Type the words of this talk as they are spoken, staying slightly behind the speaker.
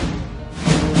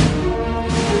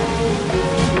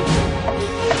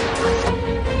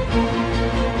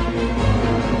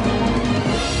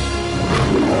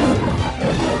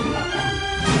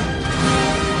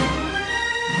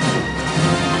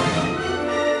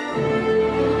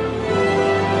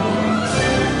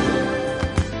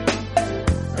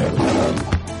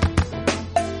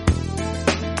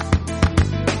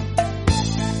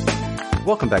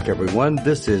Welcome back, everyone.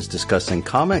 This is Discussing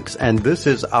Comics, and this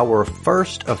is our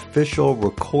first official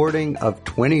recording of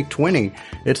 2020.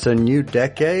 It's a new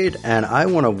decade, and I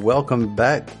want to welcome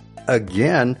back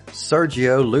again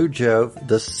Sergio Lujo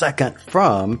II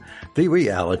from The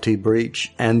Reality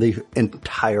Breach and the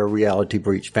entire Reality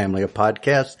Breach family of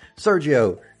podcasts.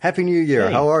 Sergio, Happy New Year.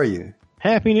 Hey. How are you?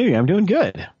 Happy New Year. I'm doing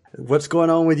good. What's going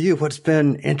on with you? What's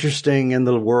been interesting in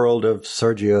the world of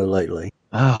Sergio lately?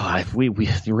 Oh,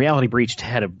 the Reality Breach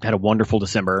had a wonderful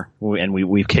December, and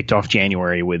we've kicked off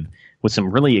January with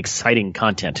some really exciting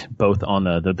content, both on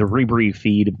the Rebreathe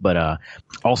feed, but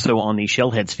also on the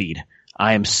Shellheads feed.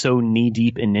 I am so knee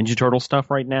deep in Ninja Turtle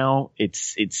stuff right now.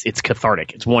 It's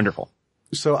cathartic. It's wonderful.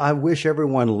 So I wish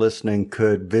everyone listening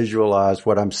could visualize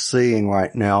what I'm seeing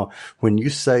right now. When you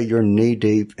say you're knee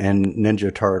deep in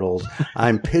Ninja Turtles,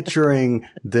 I'm picturing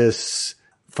this,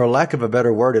 for lack of a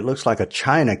better word, it looks like a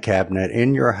china cabinet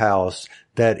in your house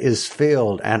that is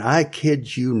filled, and I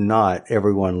kid you not,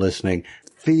 everyone listening,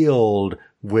 filled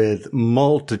with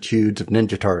multitudes of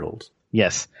Ninja Turtles.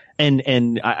 Yes.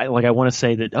 And I want to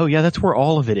say that, oh yeah, that's where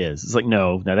all of it is. It's like,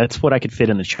 no, that's what I could fit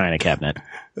in the china cabinet.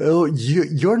 Oh,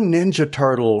 your Ninja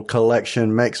Turtle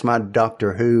collection makes my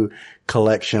Doctor Who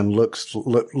collection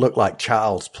look like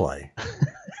child's play.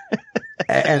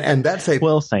 And that's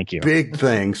a thank you. Big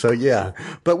thing. So yeah,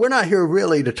 but we're not here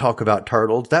really to talk about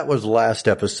turtles. That was last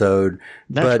episode.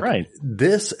 That's right.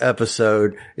 This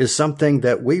episode is something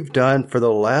that we've done for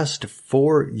the last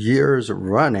 4 years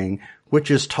running, which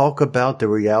is talk about the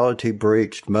Reality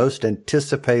Breach most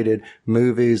anticipated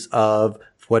movies of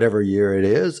whatever year it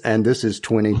is. And this is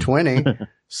 2020.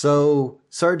 So,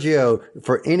 Sergio,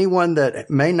 for anyone that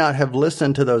may not have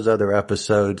listened to those other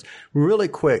episodes, really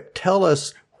quick, tell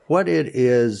us what it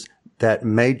is that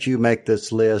made you make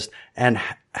this list and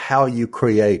how you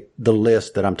create the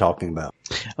list that I'm talking about.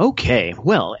 Okay.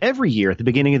 Well, every year at the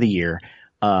beginning of the year,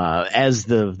 as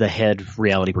the head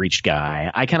Reality Breach guy,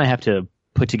 I kind of have to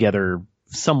put together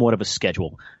somewhat of a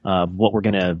schedule of what we're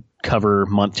going to cover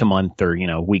month to month or,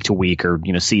 week to week or,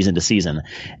 season to season.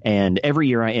 And every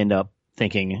year I end up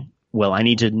thinking, well, I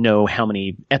need to know how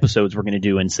many episodes we're going to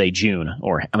do in, say, June,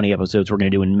 or how many episodes we're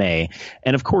going to do in May.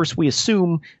 And of course, we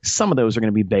assume some of those are going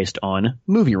to be based on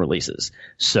movie releases.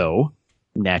 So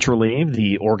naturally,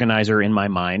 the organizer in my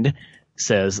mind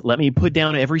says, let me put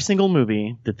down every single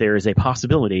movie that there is a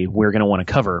possibility we're going to want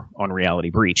to cover on Reality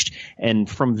Breached. And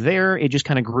from there, it just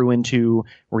kind of grew into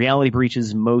Reality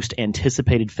Breach's most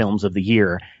anticipated films of the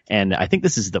year. And I think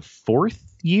this is the 4th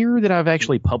year that I've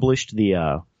actually published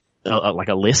the like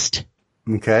a list.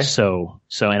 Okay. So,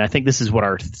 and I think this is what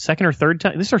our second or third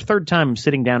time. This is our third time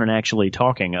sitting down and actually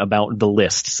talking about the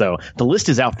list. So the list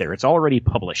is out there. It's already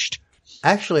published.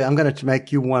 Actually, I'm going to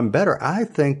make you one better. I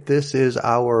think this is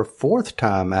our 4th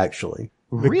time, actually.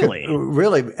 Really?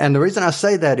 Really. And the reason I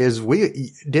say that is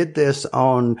we did this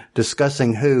on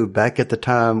Discussing Who back at the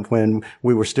time when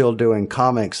we were still doing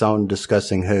comics on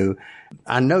Discussing Who.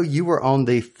 I know you were on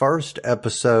the first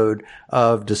episode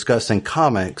of Discussing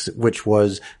Comics, which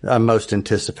was most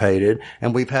anticipated,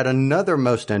 and we've had another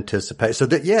most anticipated. So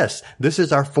that, yes, this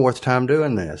is our 4th time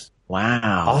doing this.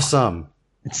 Wow. Awesome.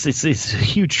 It's a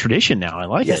huge tradition now. I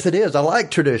like it. Yes, it is. I like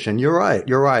tradition. You're right.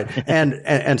 You're right.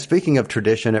 And speaking of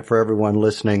tradition, for everyone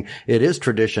listening, it is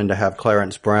tradition to have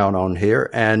Clarence Brown on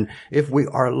here. And if we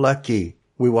are lucky,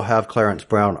 we will have Clarence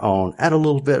Brown on at a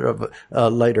little bit of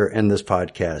later in this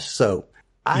podcast. So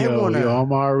I'm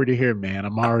already here, man.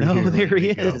 I'm already here. Oh, there he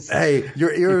is. Hey,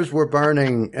 your ears were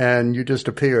burning and you just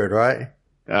appeared, right?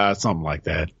 Something like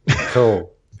that.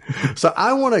 Cool. So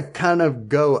I want to kind of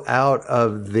go out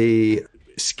of the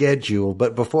schedule,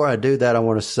 but before I do that, I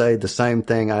want to say the same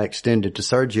thing I extended to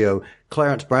Sergio.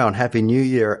 Clarence Brown, Happy New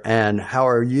Year, and how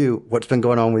are you? What's been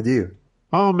going on with you?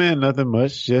 Oh man, nothing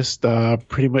much. Just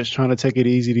pretty much trying to take it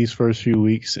easy these first few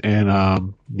weeks,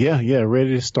 and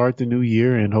ready to start the new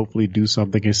year and hopefully do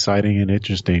something exciting and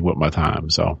interesting with my time.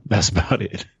 So that's about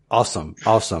it.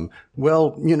 Awesome.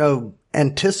 Well,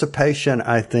 anticipation,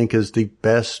 I think, is the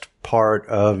best part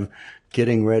of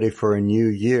getting ready for a new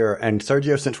year. And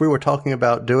Sergio, since we were talking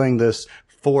about doing this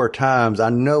 4 times, I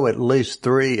know at least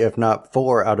 3, if not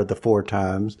 4 out of the 4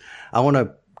 times, I want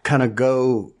to kind of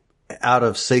go out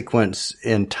of sequence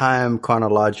in time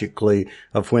chronologically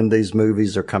of when these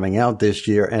movies are coming out this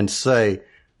year and say,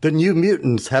 the New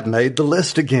Mutants have made the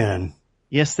list again.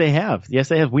 Yes, they have.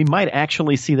 We might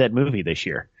actually see that movie this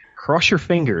year. Cross your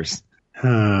fingers.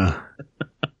 But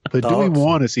do we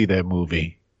want to see that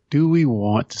movie? Do we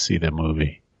want to see that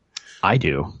movie? I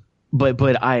do.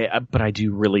 But I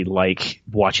do really like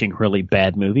watching really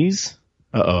bad movies.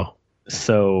 Uh-oh.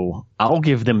 So I'll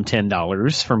give them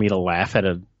 $10 for me to laugh at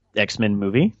a X-Men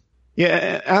movie.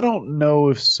 Yeah, I don't know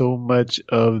if so much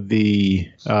of the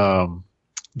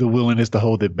willingness to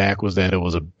hold it back was that it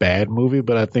was a bad movie,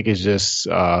 but I think it's just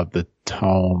the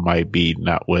tone might be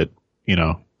not what,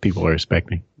 people are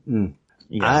expecting.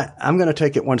 Yeah. I'm going to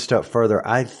take it one step further.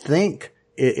 I think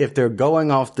if they're going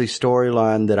off the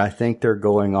storyline that I think they're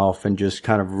going off and just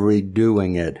kind of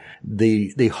redoing it,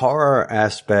 the horror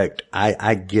aspect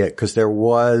I get, because there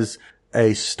was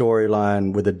a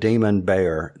storyline with a demon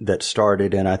bear that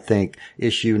started in, I think,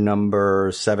 issue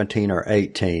number 17 or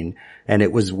 18, and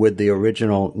it was with the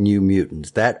original New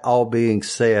Mutants. That all being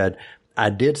said, I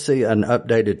did see an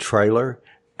updated trailer,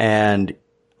 and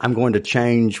I'm going to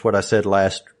change what I said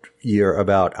last year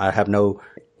about I have no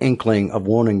inkling of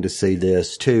wanting to see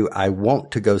this to I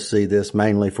want to go see this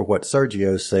mainly for what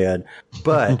Sergio said.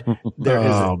 But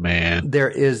there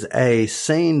is a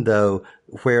scene though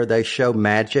where they show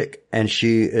Magic, and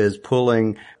she is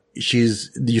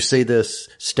you see this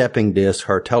stepping disc,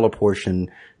 her teleportation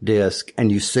disc,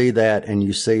 and you see that and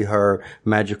you see her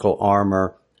magical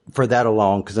armor. For that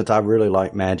alone, because I really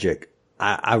like Magic,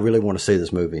 I really want to see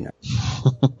this movie now.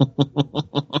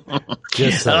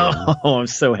 Just saying. Oh, I'm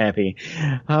so happy.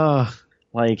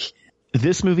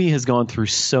 This movie has gone through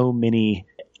so many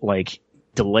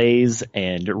delays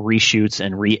and reshoots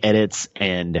and re-edits,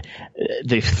 and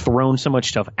they've thrown so much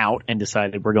stuff out and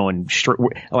decided we're going straight.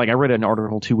 I read an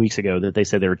article 2 weeks ago that they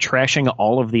said they're trashing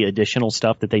all of the additional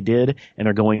stuff that they did and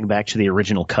they're going back to the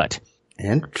original cut.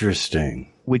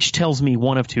 Interesting. Which tells me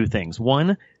one of two things.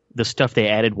 One, the stuff they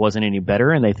added wasn't any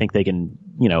better and they think they can,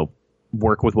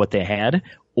 work with what they had,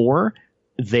 or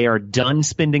they are done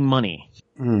spending money.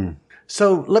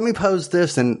 So let me pose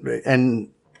this, and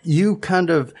you kind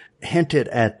of hinted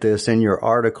at this in your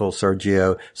article,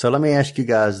 Sergio. So let me ask you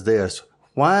guys this.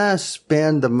 Why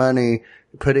spend the money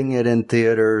putting it in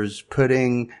theaters,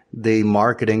 putting the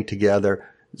marketing together?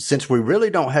 Since we really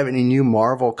don't have any new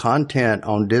Marvel content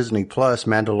on Disney Plus,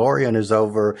 Mandalorian is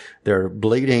over, they're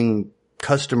bleeding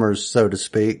customers, so to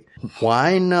speak.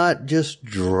 Why not just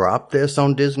drop this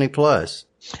on Disney Plus?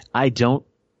 I don't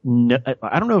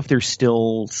know if there's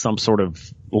still some sort of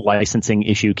licensing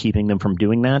issue keeping them from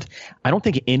doing that. I don't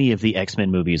think any of the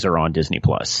X-Men movies are on Disney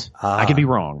Plus. I could be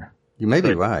wrong. You may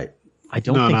be right. I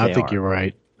don't think they are. I think you're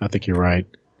right. I think you're right.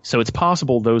 So it's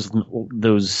possible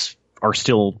those are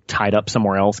still tied up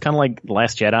somewhere else, kind of like The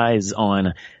Last Jedi is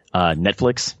on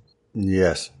Netflix.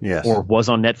 Yes. Or was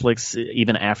on Netflix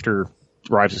even after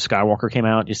Rise of Skywalker came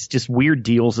out. It's just weird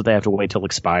deals that they have to wait till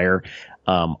expire.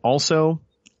 Also,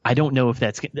 I don't know if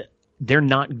they're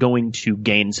not going to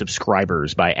gain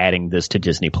subscribers by adding this to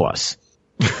Disney Plus.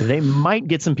 They might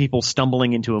get some people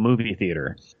stumbling into a movie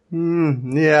theater.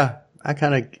 Yeah, I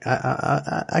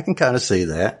can kind of see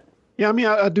that. Yeah, I mean,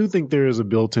 I do think there is a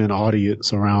built-in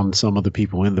audience around some of the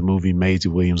people in the movie. Maisie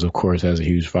Williams, of course, has a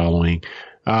huge following.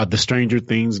 The Stranger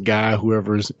Things guy,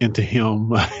 whoever's into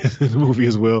him in the movie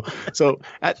as well. So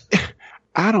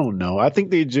I don't know. I think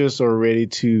they just are ready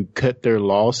to cut their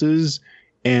losses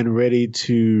and ready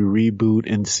to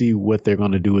reboot and see what they're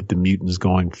going to do with the mutants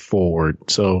going forward.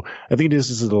 So I think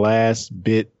this is the last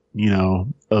bit,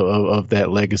 of that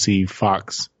legacy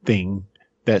Fox thing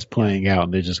that's playing out,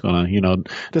 and they're just gonna,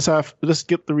 decide, let's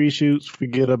skip the reshoots,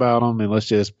 forget about them, and let's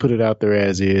just put it out there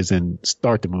as is and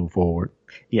start to move forward.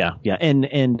 Yeah,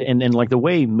 and like the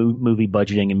way movie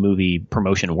budgeting and movie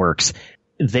promotion works,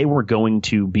 they were going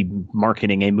to be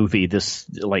marketing a movie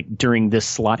during this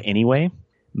slot anyway.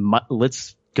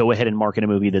 Let's go ahead and market a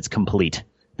movie that's complete,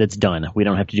 that's done. We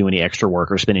don't have to do any extra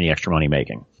work or spend any extra money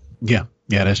making. Yeah,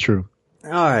 that's true.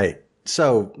 All right.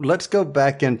 So let's go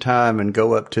back in time and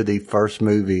go up to the first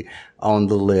movie on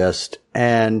the list.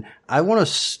 And I want to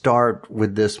start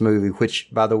with this movie,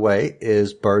 which, by the way,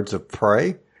 is Birds of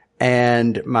Prey.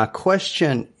 And my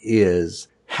question is,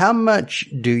 how much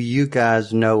do you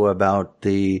guys know about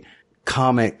the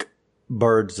comic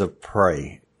Birds of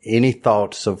Prey? Any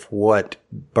thoughts of what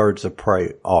Birds of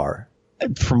Prey are?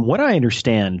 From what I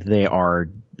understand, they are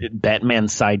Batman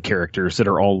side characters that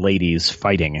are all ladies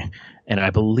fighting. And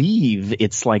I believe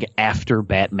it's after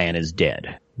Batman is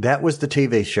dead. That was the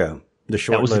TV show.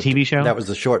 That was the TV show? That was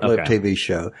the short-lived TV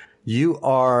show. You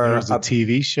are... There was a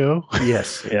TV show?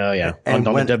 Yes. Yeah. On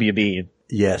the WB.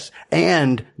 Yes.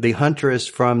 And the Huntress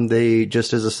from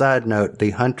just as a side note,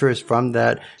 the Huntress from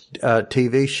that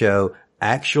TV show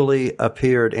actually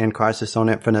appeared in Crisis on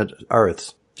Infinite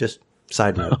Earths. Just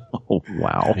side note. Oh,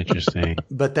 wow. Interesting.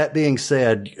 But that being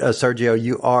said, Sergio,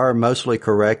 you are mostly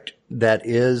correct. That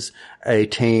is a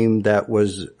team that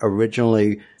was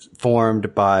originally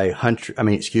formed by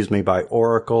by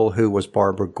Oracle, who was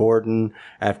Barbara Gordon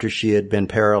after she had been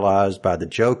paralyzed by the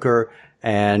Joker.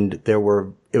 and it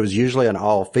was usually an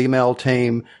all-female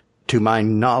team. To my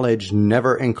knowledge,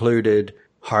 never included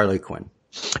Harley Quinn.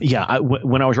 Yeah,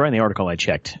 when I was writing the article, I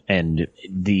checked, and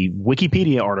the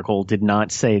Wikipedia article did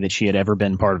not say that she had ever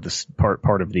been part of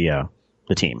the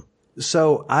team.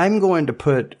 So I'm going to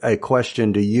put a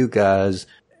question to you guys,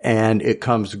 and it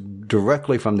comes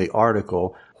directly from the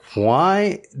article.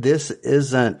 Why this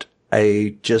isn't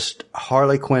a just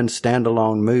Harley Quinn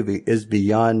standalone movie is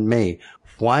beyond me.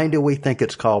 Why do we think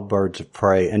it's called Birds of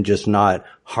Prey and just not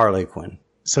Harley Quinn?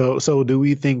 So do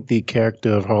we think the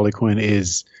character of Harley Quinn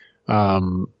is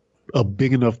a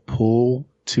big enough pull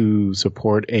to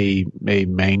support a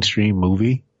mainstream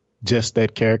movie? Just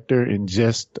that character and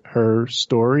just her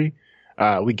story?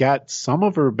 We got some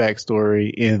of her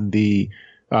backstory in the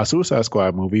Suicide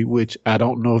Squad movie, which I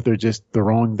don't know if they're just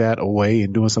throwing that away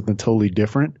and doing something totally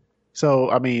different. So,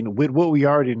 I mean, with what we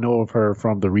already know of her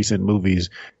from the recent movies,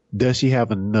 does she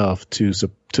have enough to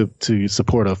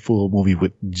support a full movie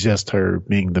with just her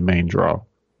being the main draw?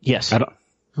 Yes.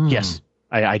 Yes.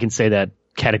 I can say that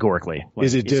categorically.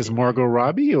 Is it just Margot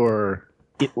Robbie or?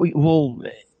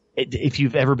 If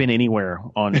you've ever been anywhere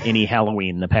on any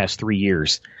Halloween in the past 3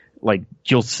 years, like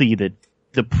you'll see that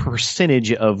the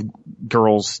percentage of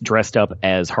girls dressed up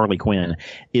as Harley Quinn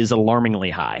is alarmingly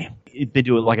high. They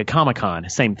do it like a Comic-Con,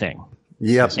 same thing.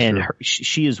 Yep. And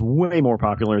she is way more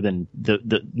popular than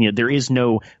there is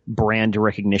no brand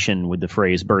recognition with the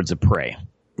phrase Birds of Prey.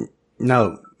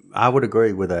 No, I would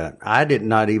agree with that. I did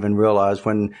not even realize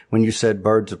when you said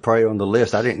Birds of Prey on the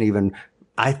list, I didn't even,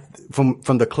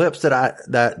 from the clips that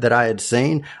I had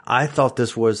seen, I thought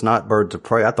this was not Birds of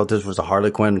Prey. I thought this was a Harley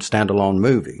Quinn standalone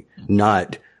movie,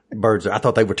 not I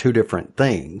thought they were two different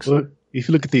things. Well, if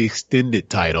you look at the extended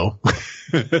title,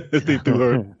 they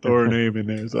threw her name in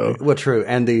there. So, well, true,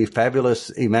 and the fabulous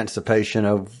emancipation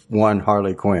of one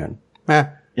Harley Quinn.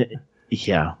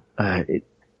 Yeah, I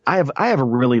have a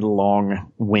really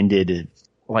long-winded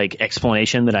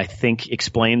explanation that I think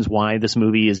explains why this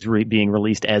movie is being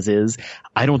released as is.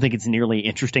 I don't think it's nearly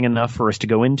interesting enough for us to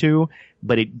go into,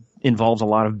 but it involves a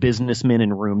lot of businessmen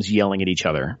in rooms yelling at each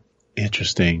other.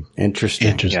 Interesting.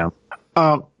 Yeah.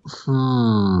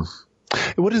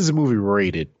 What is the movie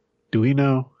rated? Do we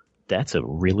know? That's a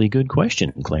really good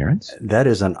question, Clarence. That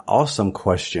is an awesome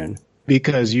question.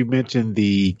 Because you mentioned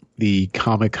the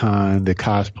Comic-Con, the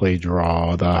cosplay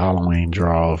draw, the Halloween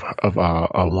draw of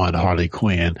one Harley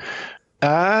Quinn.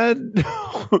 I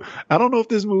don't know if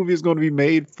this movie is going to be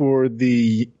made for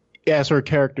as her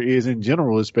character is in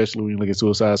general, especially when you look at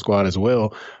Suicide Squad as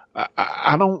well.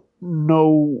 I don't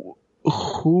know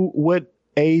what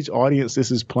age audience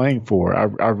this is playing for.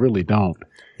 I really don't.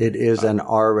 It is an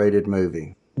R-rated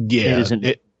movie. Yeah. It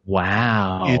isn't.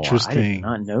 Wow. Interesting. I did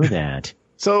not know that.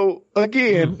 So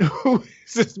again, who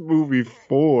is this movie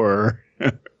for?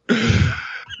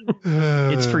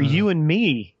 It's for you and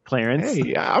me, Clarence.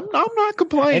 Hey, I'm not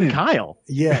complaining. And Kyle.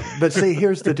 Yeah, but see,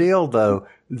 here's the deal though.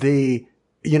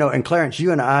 And Clarence,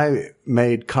 you and I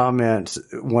made comments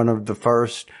one of the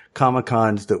first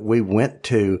Comic-Cons that we went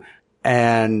to,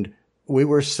 and we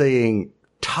were seeing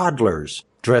toddlers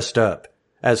dressed up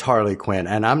as Harley Quinn.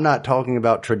 And I'm not talking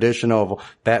about traditional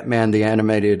Batman the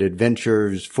Animated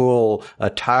Adventures full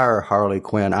attire Harley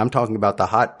Quinn. I'm talking about the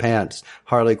hot pants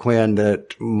Harley Quinn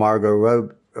that Margot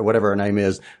Robbie, whatever her name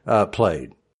is,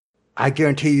 played. I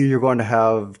guarantee you're going to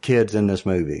have kids in this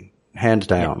movie. Hands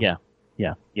down. Yeah.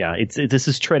 This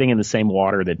is treading in the same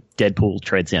water that Deadpool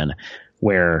treads in,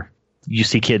 where you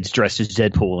see kids dressed as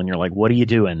Deadpool and you're like, what are you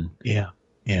doing? Yeah.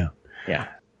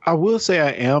 I will say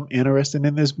I am interested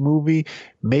in this movie,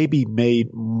 maybe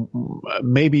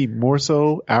more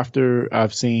so after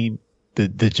I've seen the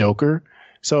Joker.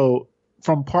 So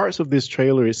from parts of this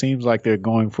trailer, it seems like they're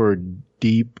going for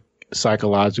deep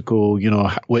psychological,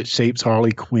 what shapes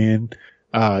Harley Quinn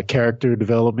character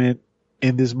development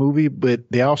in this movie, but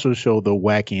they also show the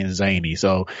wacky and zany.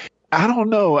 So I don't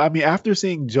know. I mean, after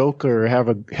seeing Joker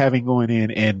having going in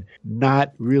and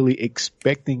not really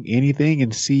expecting anything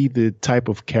and see the type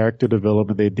of character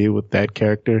development they did with that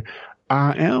character,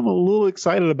 I am a little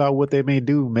excited about what they may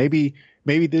do. Maybe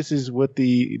this is what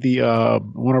the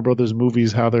Warner Brothers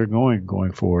movies, how they're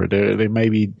going forward. They may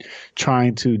be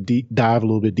trying to dive a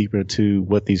little bit deeper into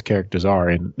what these characters are.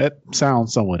 And that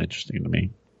sounds somewhat interesting to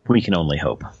me. We can only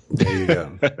hope. There you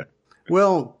go.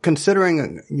 Well,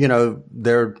 considering,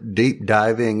 they're deep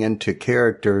diving into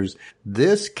characters,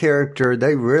 this character,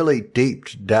 they really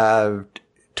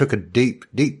took a deep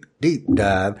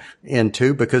dive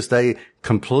into, because they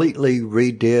completely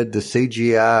redid the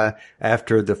CGI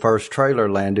after the first trailer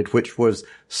landed, which was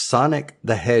Sonic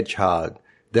the Hedgehog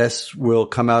This will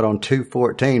come out on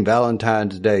 2/14,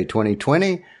 Valentine's Day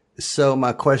 2020. So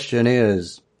my question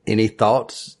is, any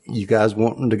thoughts? You guys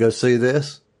wanting to go see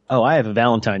this? Oh, I have a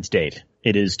Valentine's date.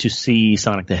 It is to see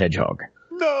Sonic the Hedgehog.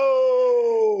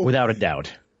 No! Without a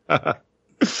doubt.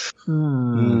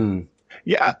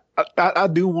 Yeah, I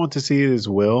do want to see it as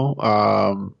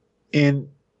well. And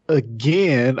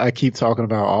again, I keep talking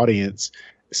about audience.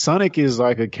 Sonic is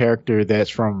like a character that's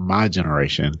from my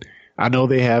generation. I know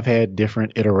they have had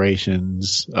different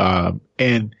iterations.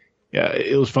 And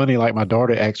it was funny, like my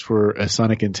daughter asked for a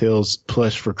Sonic and Tails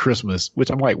plush for Christmas, which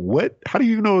I'm like, what? How do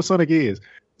you know what Sonic is?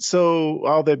 So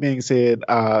all that being said,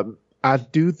 I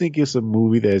do think it's a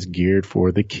movie that's geared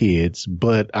for the kids,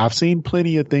 but I've seen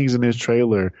plenty of things in this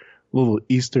trailer, little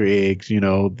Easter eggs,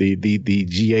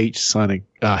 the GH Sonic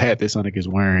hat that Sonic is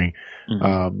wearing.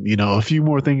 Mm-hmm. A few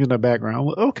more things in the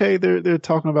background. Okay, they're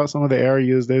talking about some of the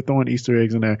areas. They're throwing Easter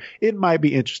eggs in there. It might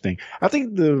be interesting. I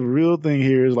think the real thing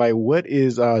here is like, what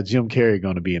is Jim Carrey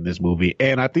going to be in this movie?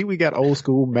 And I think we got old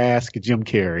school mask Jim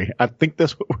Carrey. I think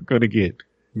that's what we're going to get.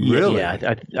 Really?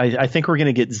 Yeah, I think we're going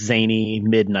to get zany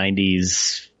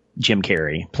mid-90s Jim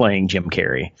Carrey playing Jim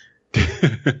Carrey.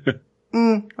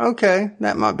 Okay,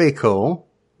 that might be cool.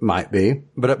 Might be.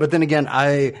 But then again,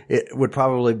 it would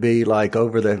probably be like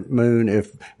over the moon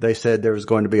if they said there was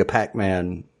going to be a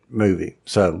Pac-Man movie.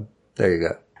 So there you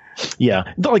go.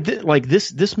 Yeah. Like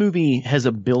this movie has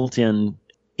a built-in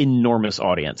enormous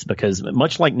audience because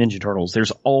much like Ninja Turtles,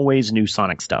 there's always new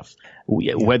Sonic stuff.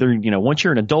 Whether, once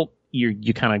you're an adult,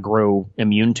 you kind of grow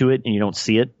immune to it and you don't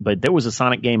see it. But there was a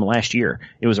Sonic game last year.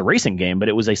 It was a racing game, but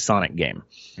it was a Sonic game.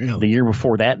 Really? The year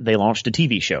before that, they launched a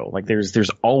TV show. Like there's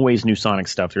always new Sonic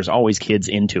stuff. There's always kids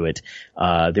into it.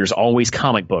 There's always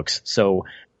comic books. So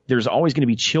there's always going to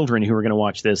be children who are going to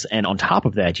watch this. And on top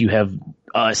of that, you have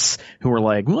us who are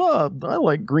like, I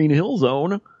like Green Hill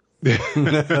Zone.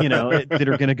 That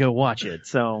are going to go watch it.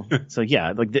 So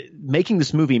yeah, making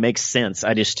this movie makes sense.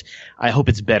 I hope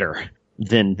it's better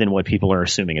than what people are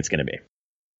assuming it's going to be.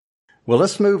 Well,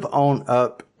 let's move on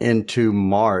up into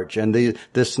March. And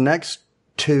this next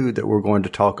two that we're going to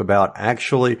talk about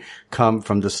actually come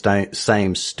from the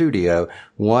same studio.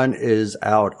 One is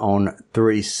out on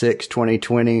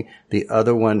 3/6/2020. The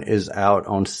other one is out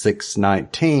on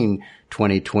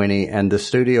 6/19/2020. And the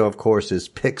studio, of course, is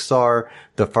Pixar.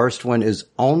 The first one is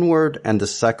Onward and the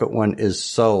second one is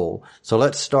Soul. So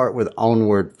let's start with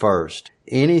Onward first.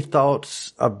 Any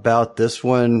thoughts about this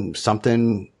one?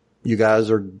 Something you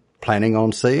guys are planning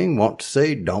on seeing, want to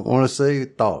see, don't want to see?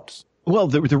 Thoughts? Well,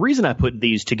 the reason I put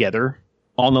these together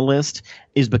on the list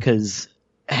is because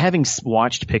having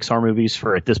watched Pixar movies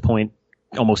for, at this point,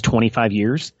 almost 25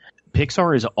 years,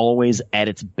 Pixar is always at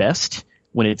its best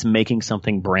when it's making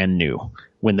something brand new.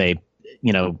 When they,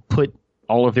 put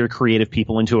all of their creative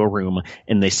people into a room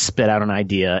and they spit out an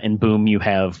idea and boom, you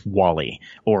have WALL-E,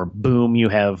 or boom, you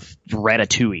have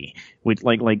Ratatouille.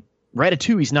 Like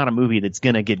Ratatouille's not a movie that's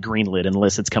going to get greenlit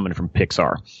unless it's coming from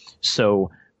Pixar.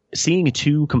 So seeing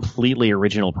two completely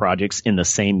original projects in the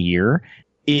same year,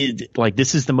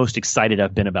 this is the most excited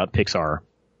I've been about Pixar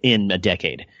in a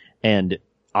decade. And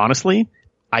honestly,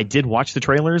 I did watch the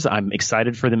trailers. I'm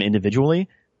excited for them individually.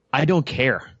 I don't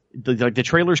care. The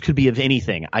trailers could be of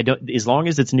anything. As long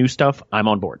as it's new stuff, I'm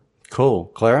on board. Cool.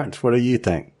 Clarence, what do you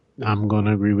think? I'm going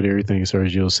to agree with everything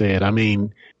Sergio said. I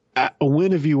mean,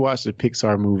 when have you watched a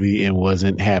Pixar movie and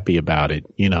wasn't happy about it?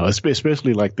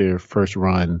 Especially like their first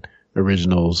run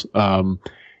originals.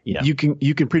 You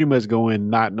can pretty much go in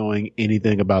not knowing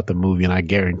anything about the movie, and I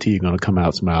guarantee you're going to come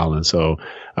out smiling. So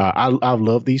I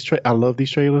love these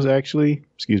trailers actually.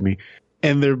 Excuse me.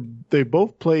 And they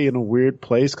both play in a weird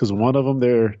place because one of them,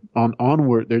 they're on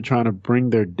Onward, they're trying to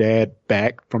bring their dad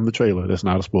back from the trailer. That's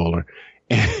not a spoiler.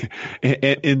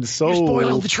 And Soul, you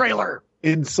spoiled the trailer.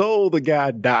 In Soul, the guy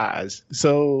dies.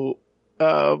 So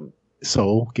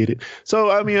Soul, get it? So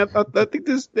I mean, I think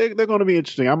they're going to be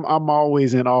interesting. I'm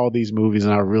always in all these movies,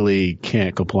 and I really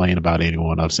can't complain about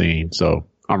anyone I've seen. So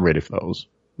I'm ready for those.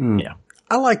 Yeah,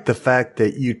 I like the fact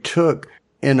that you took.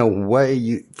 In a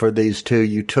way, for these two,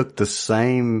 you took the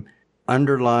same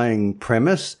underlying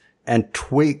premise and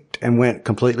tweaked and went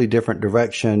completely different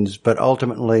directions, but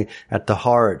ultimately, at the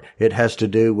heart, it has to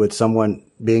do with someone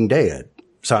being dead.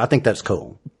 So I think that's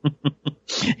cool.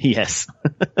 Yes.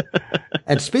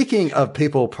 And speaking of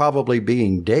people probably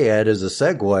being dead, as a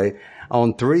segue,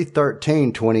 on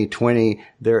 3/13/2020,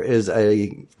 there is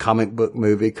a comic book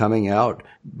movie coming out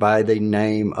by the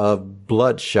name of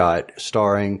Bloodshot,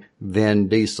 starring Vin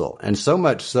Diesel. And so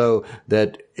much so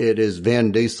that it is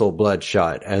Vin Diesel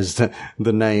Bloodshot as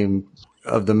the name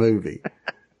of the movie.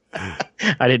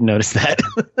 I didn't notice that.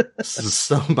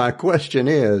 So my question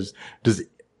is,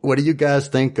 what do you guys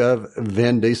think of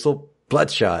Vin Diesel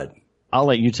Bloodshot? I'll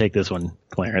let you take this one,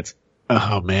 Clarence.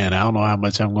 Oh man, I don't know how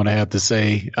much I'm going to have to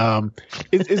say.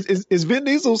 Is Vin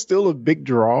Diesel still a big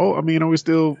draw? I mean, are we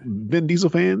still Vin Diesel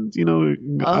fans? You know,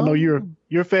 I know you're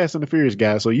a Fast and the Furious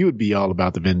guy, so you would be all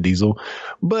about the Vin Diesel.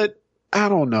 But I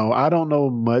don't know. I don't know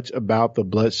much about the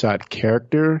Bloodshot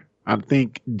character. I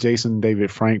think Jason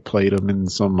David Frank played him in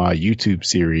some YouTube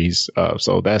series,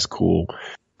 so that's cool.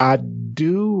 I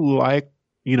do like,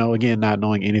 you know, again, not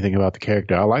knowing anything about the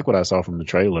character, I like what I saw from the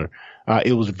trailer.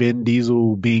 It was Vin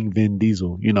Diesel being Vin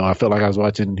Diesel. You know, I felt like I was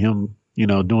watching him, you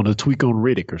know, doing a tweak on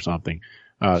Riddick or something.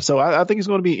 So I think it's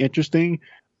going to be interesting.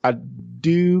 I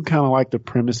do kind of like the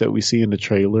premise that we see in the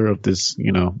trailer of this,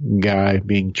 you know, guy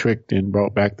being tricked and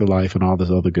brought back to life and all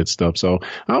this other good stuff. So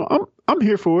I'm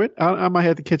here for it. I might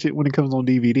have to catch it when it comes on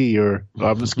DVD or,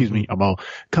 excuse me,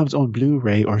 comes on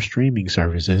Blu-ray or streaming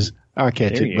services. I'll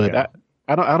catch it, but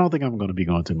I don't think I'm going to be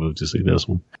going to move to see this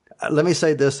one. Let me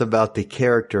say this about the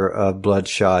character of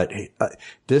Bloodshot.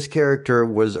 This character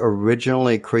was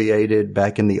originally created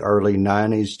back in the early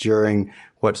 90s during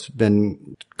what's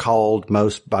been called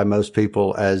by most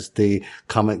people as the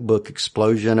comic book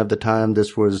explosion of the time.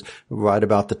 This was right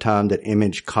about the time that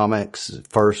Image Comics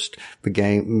first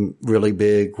became really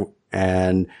big,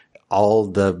 and all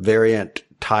the variant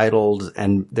titles,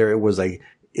 and there was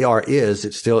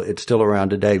it's still around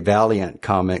today, Valiant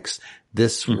Comics.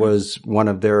 This was one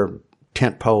of their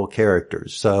tentpole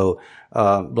characters. So,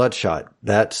 Bloodshot,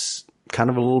 that's kind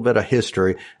of a little bit of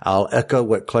history. I'll echo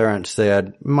what Clarence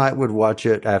said. Would watch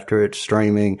it after it's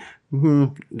streaming.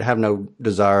 Have no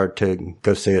desire to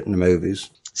go see it in the movies.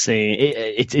 See,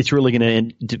 it's really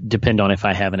going to depend on if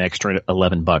I have an extra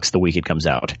 $11 the week it comes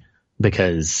out,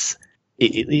 because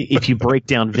if you break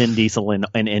down Vin Diesel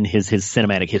and his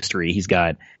cinematic history, he's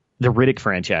got the Riddick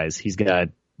franchise, he's got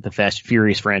the Fast and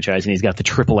Furious franchise, and he's got the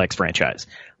Triple X franchise.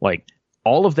 Like,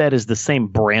 all of that is the same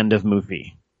brand of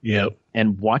movie. Yep.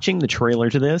 And watching the trailer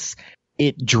to this,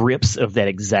 it drips of that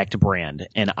exact brand.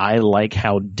 And I like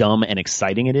how dumb and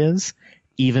exciting it is,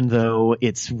 even though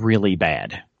it's really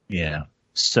bad. Yeah.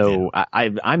 So yeah.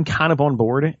 I'm kind of on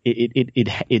board.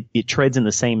 It treads in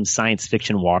the same science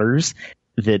fiction waters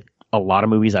that a lot of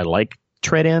movies I like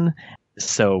tread in.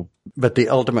 So, but the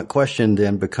ultimate question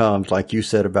then becomes, like you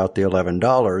said about the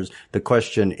 $11, the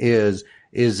question is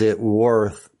it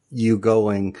worth you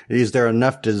going? Is there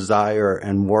enough desire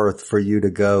and worth for you to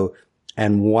go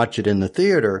and watch it in the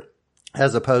theater,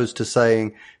 as opposed to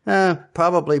saying,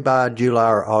 probably by July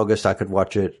or August I could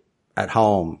watch it at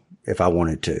home if I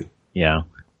wanted to? Yeah.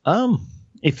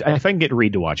 If I can get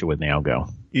Reed to watch it with me, I'll go.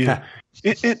 Yeah.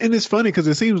 And it's funny because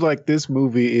it seems like this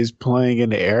movie is playing in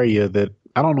the area that,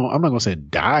 I don't know, I'm not going to say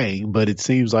dying, but it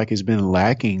seems like it's been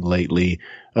lacking lately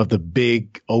of the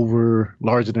big,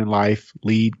 larger than life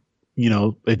lead, you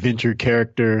know, adventure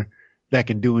character that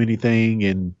can do anything.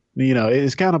 And, you know,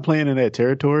 it's kind of playing in that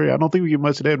territory. I don't think we get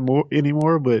much of that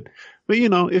anymore, but you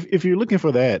know, if you're looking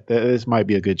for that, this might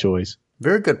be a good choice.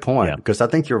 Very good point, because I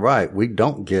think you're right. We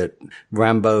don't get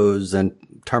Rambos and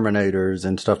Terminators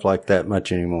and stuff like that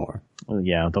much anymore. Well,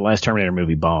 yeah, the last Terminator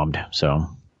movie bombed, so.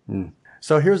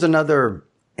 So here's another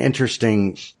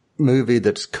interesting movie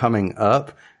that's coming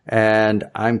up, and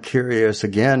I'm curious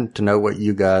again to know what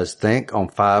you guys think on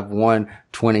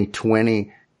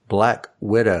 5/1/2020, Black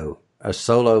Widow, a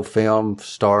solo film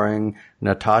starring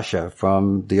Natasha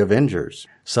from the Avengers.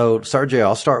 So, Sergio,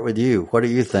 I'll start with you. What do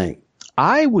you think?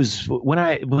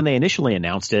 When they initially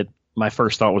announced it, my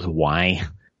first thought was, why?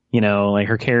 You know, like,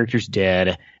 her character's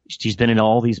dead. She's been in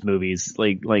all these movies.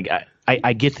 Like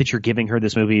I get that you're giving her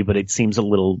this movie, but it seems a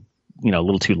little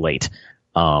too late.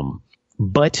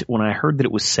 But when I heard that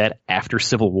it was set after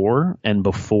Civil War and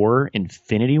before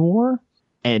Infinity War,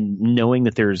 and knowing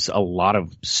that there's a lot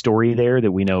of story there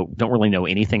that we don't really know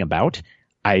anything about,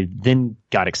 I then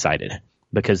got excited,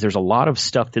 because there's a lot of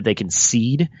stuff that they can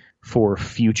seed for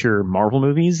future Marvel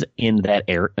movies in that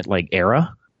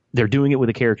era. They're doing it with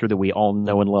a character that we all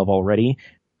know and love already.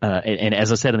 And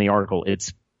as I said in the article,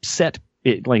 it's set,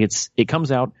 it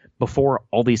comes out before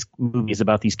all these movies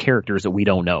about these characters that we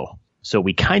don't know. So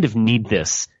we kind of need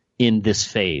this in this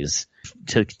phase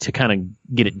to kind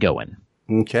of get it going.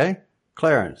 Okay.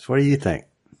 Clarence, what do you think?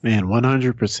 Man,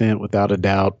 100% without a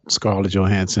doubt, Scarlett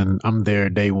Johansson. I'm there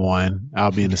day one.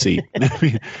 I'll be in the seat. I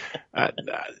mean,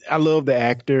 I love the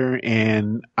actor,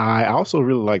 and I also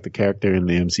really like the character in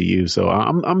the MCU. So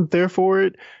I'm there for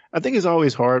it. I think it's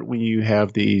always hard when you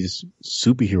have these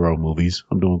superhero movies,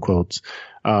 I'm doing quotes,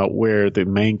 where the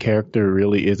main character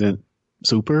really isn't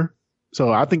super.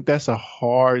 So I think that's a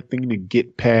hard thing to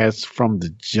get past from the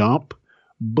jump.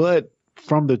 But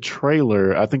from the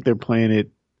trailer, I think they're playing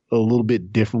it a little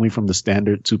bit differently from the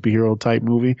standard superhero type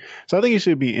movie. So I think it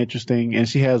should be interesting. And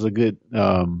she has a good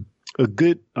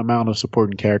amount of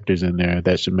supporting characters in there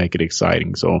that should make it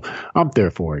exciting. So I'm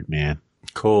there for it, man.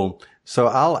 Cool. So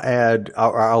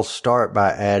I'll start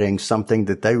by adding something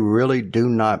that they really do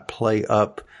not play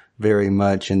up very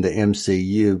much in the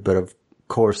MCU, but of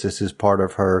course this is part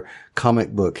of her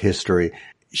comic book history.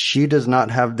 She does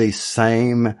not have the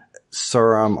same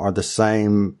serum or the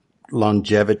same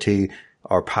longevity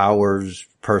or powers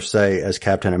per se as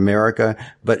Captain America,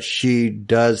 but she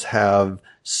does have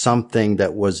something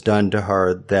that was done to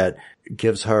her that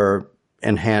gives her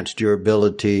enhanced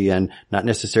durability and not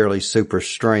necessarily super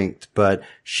strength, but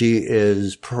she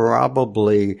is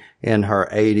probably in her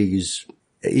 80s,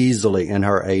 easily in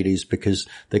her 80s, because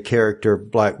the character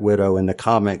Black Widow in the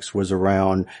comics was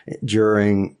around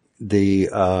during the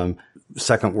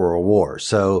Second World War.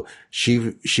 So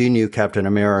she knew Captain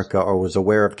America or was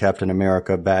aware of Captain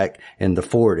America back in the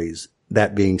 40s.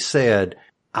 That being said,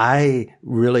 I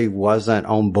really wasn't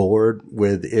on board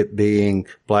with it being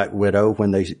Black Widow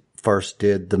when they first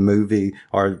did the movie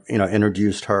or,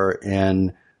 introduced her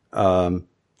in,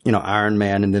 Iron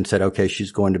Man and then said, okay,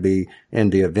 she's going to be in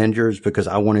the Avengers, because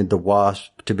I wanted the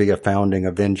Wasp to be a founding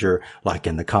Avenger like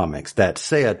in the comics. That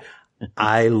said,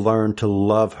 I learned to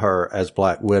love her as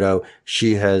Black Widow.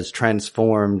 She has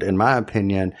transformed, in my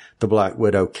opinion, the Black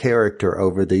Widow character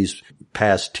over these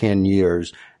past 10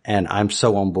 years. And I'm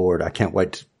so on board. I can't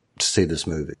wait to see this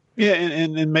movie. Yeah,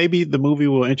 and maybe the movie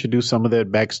will introduce some of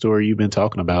that backstory you've been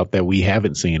talking about that we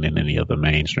haven't seen in any of the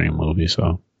mainstream movies.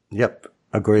 So, yep,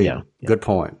 agreed. Yeah. Good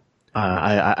point.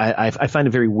 I find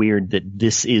it very weird that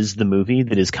this is the movie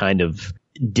that is kind of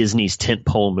Disney's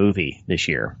tentpole movie this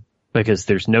year, because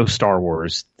there's no Star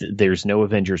Wars, there's no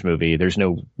Avengers movie, there's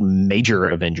no major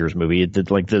Avengers movie.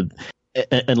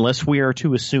 Unless we are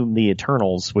to assume the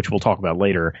Eternals, which we'll talk about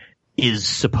later, is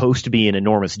supposed to be an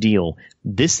enormous deal,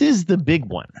 this is the big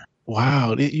one.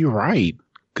 Wow, you're right.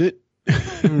 Good.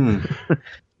 I'm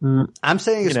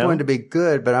saying it's going to be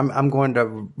good, but I'm going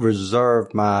to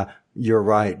reserve my "you're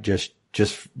right" just a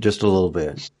little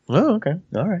bit. Oh, okay,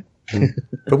 all right.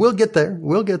 But we'll get there.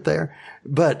 We'll get there.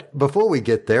 But before we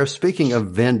get there, speaking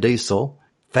of Vin Diesel,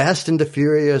 Fast and the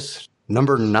Furious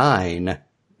number 9.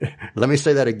 Let me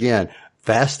say that again.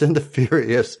 Fast and the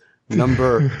Furious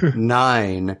number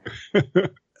 9.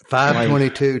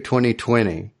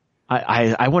 5/22/2020.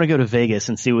 I want to go to Vegas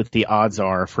and see what the odds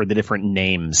are for the different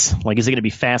names. Like, is it going to be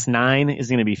Fast 9? Is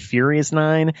it going to be Furious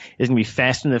 9? Is it going to be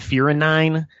Fast and the Fury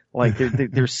 9? Like,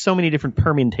 there's so many different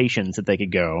permutations that they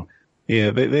could go.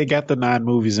 Yeah, they got the 9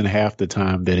 movies in half the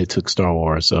time that it took Star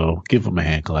Wars, so give them a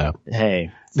hand clap.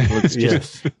 Hey, let's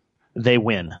just, they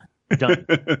win. Done.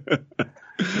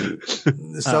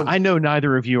 So I know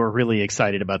neither of you are really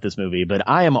excited about this movie, but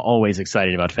I am always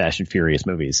excited about Fast and Furious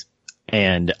movies.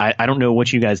 And I don't know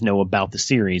what you guys know about the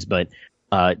series, but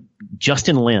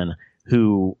Justin Lin,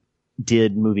 who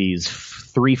did movies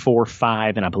 3, 4,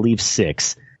 5, and I believe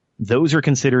 6, those are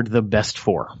considered the best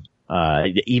 4.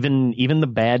 Even the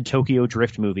bad Tokyo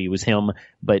Drift movie was him,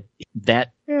 but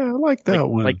that, yeah, I like that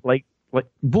one.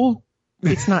 Well,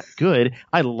 it's not good.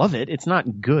 I love it. It's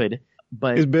not good,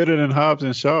 but it's better than Hobbs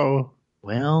and Shaw.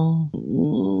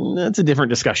 Well, that's a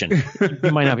different discussion.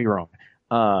 You might not be wrong.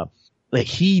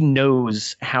 He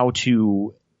knows how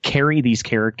to carry these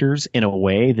characters in a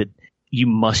way that you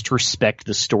must respect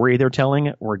the story they're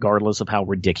telling, regardless of how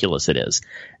ridiculous it is.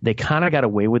 They kind of got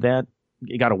away with that.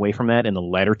 Got away from that in the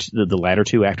latter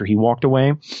two after he walked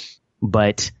away,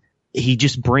 but he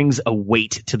just brings a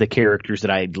weight to the characters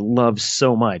that I love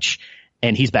so much,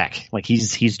 and he's back. Like,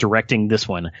 he's directing this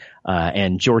one,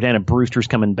 and Jordana Brewster's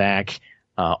coming back.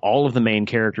 All of the main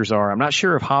characters are. I'm not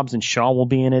sure if Hobbs and Shaw will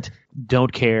be in it.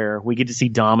 Don't care. We get to see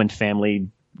Dom and family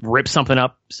rip something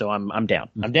up, so I'm down.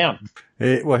 I'm down.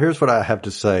 Well, here's what I have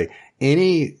to say.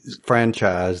 Any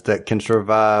franchise that can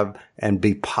survive and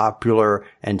be popular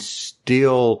and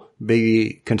still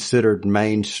be considered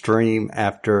mainstream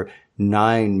after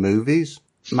 9 movies,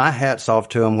 my hat's off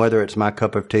to them, whether it's my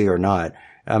cup of tea or not.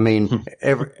 I mean,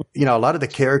 a lot of the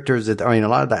characters a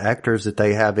lot of the actors that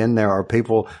they have in there are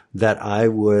people that I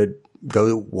would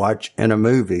go watch in a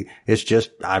movie. It's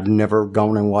just, I've never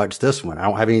gone and watched this one. I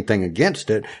don't have anything against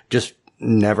it, just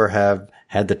never have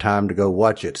had the time to go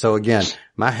watch it. So again,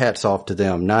 my hat's off to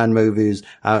them. 9 movies.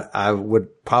 I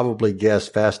would probably guess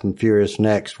Fast and Furious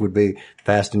next would be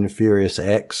Fast and the Furious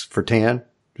X for 10.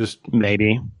 Just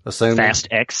maybe assuming. Fast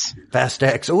X. Fast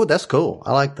X. Oh, that's cool.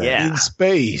 I like that. Yeah. In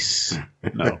space.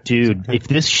 No. Dude, if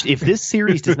this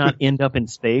series does not end up in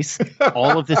space,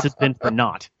 all of this has been for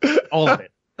naught. All of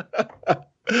it.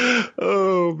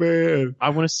 Oh man.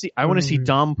 I want to see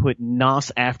Dom put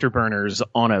NOS afterburners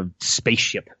on a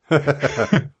spaceship.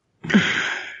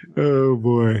 Oh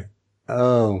boy.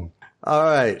 Oh. All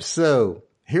right. So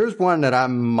here's one that I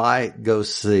might go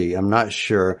see. I'm not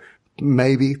sure.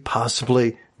 Maybe,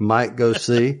 possibly might go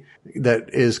see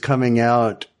that is coming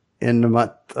out in the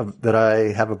month that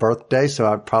I have a birthday.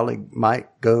 So I probably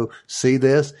might go see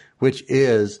this, which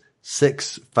is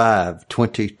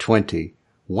 6/5/2020,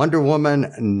 Wonder Woman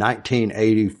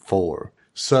 1984.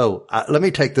 So let me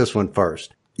take this one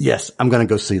first. Yes, I'm going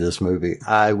to go see this movie.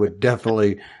 I would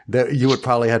definitely, you would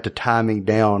probably have to tie me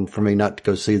down for me not to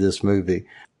go see this movie.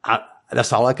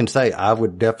 That's all I can say. I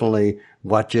would definitely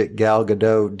watch it. Gal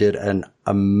Gadot did an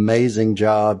amazing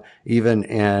job, even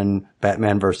in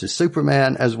Batman versus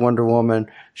Superman as Wonder Woman.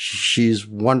 She's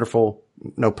wonderful,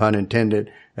 no pun intended,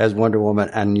 as Wonder Woman.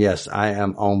 And yes, I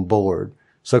am on board.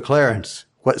 So Clarence,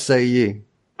 what say ye?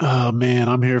 Oh man,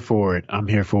 I'm here for it.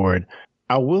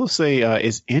 I will say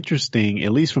it's interesting,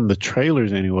 at least from the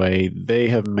trailers anyway, they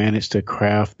have managed to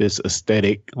craft this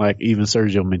aesthetic, like even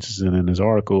Sergio mentions it in his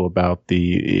article about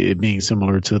it being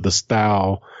similar to the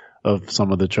style of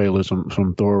some of the trailers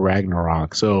from Thor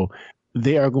Ragnarok. So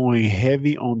they are going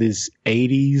heavy on this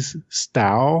 80s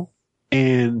style.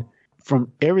 And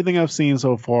from everything I've seen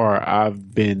so far,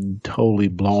 I've been totally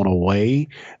blown away.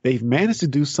 They've managed to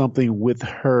do something with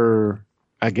her.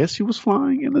 I guess she was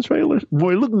flying in the trailer. It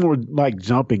looked more like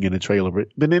jumping in the trailer,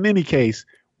 but in any case,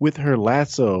 with her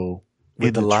lasso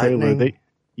With in the trailer,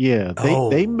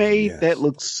 they made that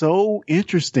look so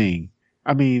interesting.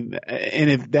 I mean, and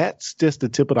if that's just the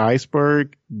tip of the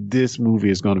iceberg, this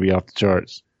movie is going to be off the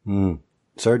charts.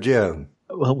 Sergio.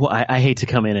 Well, I hate to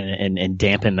come in and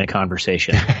dampen the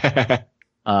conversation.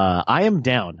 I am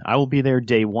down. I will be there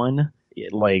day one.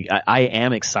 Like, I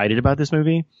am excited about this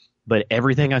movie. But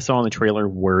everything I saw in the trailer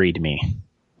worried me.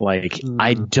 Like,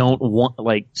 I don't want,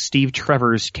 like, Steve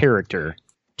Trevor's character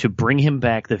to bring him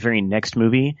back the very next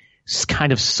movie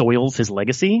kind of soils his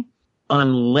legacy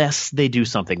unless they do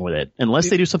something with it.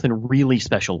 Unless they do something really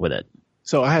special with it.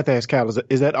 So I had to ask Cal,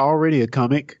 is that already a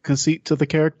comic conceit to the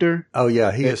character? Oh,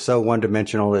 yeah. He is so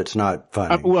one-dimensional it's not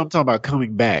funny. I'm talking about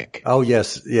coming back. Oh,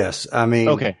 yes. I mean,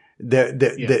 okay.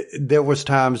 There was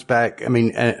times back, I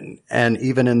mean, and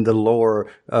even in the lore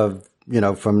of,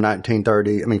 from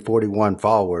 41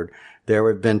 forward,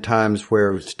 there have been times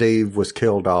where Steve was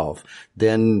killed off.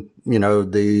 Then,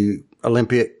 the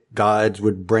Olympic gods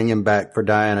would bring him back for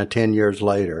Diana 10 years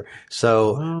later.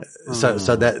 So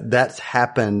that's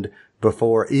happened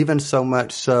before, even so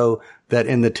much so that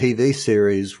in the TV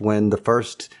series, when the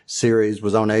first series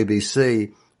was on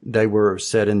ABC, they were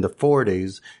set in the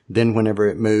 40s. Then whenever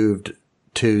it moved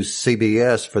to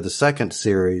CBS for the second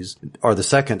series or the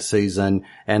second season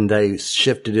and they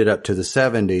shifted it up to the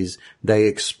 70s, they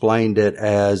explained it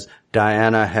as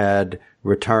Diana had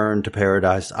returned to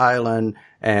Paradise Island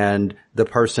and the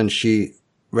person she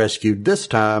rescued this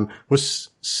time was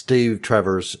Steve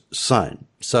Trevor's son.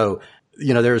 So,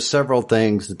 there's several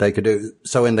things that they could do.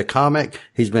 So in the comic,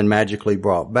 he's been magically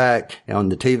brought back. On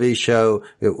the TV show,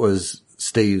 it was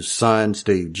Steve's son,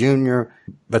 Steve Jr.,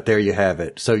 but there you have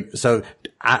it. So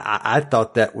I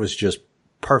thought that was just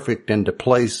perfect into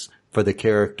place for the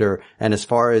character. And as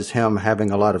far as him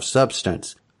having a lot of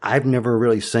substance, I've never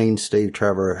really seen Steve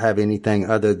Trevor have anything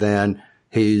other than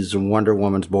he's Wonder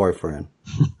Woman's boyfriend.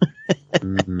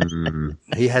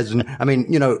 He has,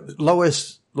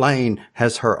 Lois Lane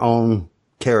has her own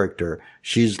character.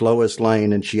 She's Lois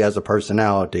Lane and she has a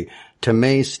personality. To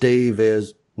me, Steve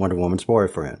is Wonder Woman's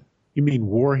boyfriend. You mean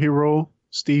war hero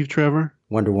Steve Trevor?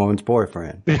 Wonder Woman's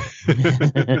boyfriend.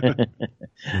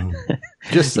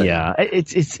 Just saying. Yeah,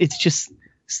 it's just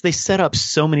they set up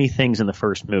so many things in the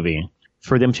first movie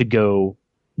for them to go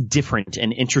different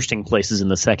and interesting places in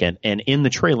the second. And in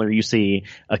the trailer, you see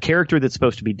a character that's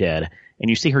supposed to be dead, and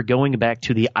you see her going back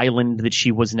to the island that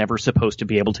she was never supposed to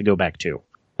be able to go back to.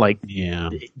 Like,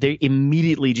 they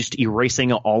immediately just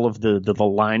erasing all of the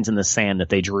lines in the sand that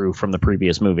they drew from the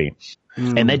previous movie.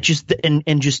 And that just,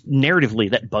 and just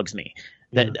narratively, that bugs me.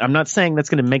 That I'm not saying that's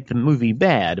going to make the movie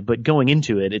bad, but going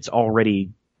into it, it's already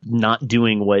not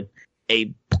doing what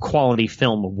a quality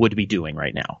film would be doing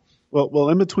right now. Well,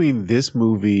 in between this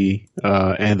movie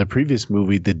and the previous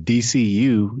movie, the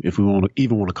DCU, if we want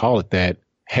to call it that,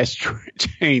 has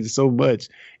changed so much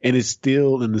and is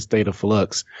still in the state of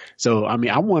flux. So, I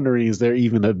mean, I'm wondering, is there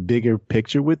even a bigger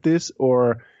picture with this,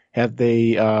 or have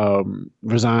they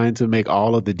resigned to make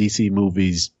all of the DC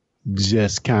movies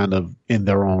just kind of in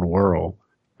their own world?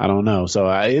 I don't know.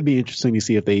 So it'd be interesting to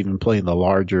see if they even play in the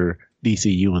larger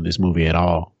DCU in this movie at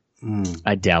all.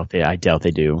 I doubt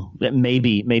they do.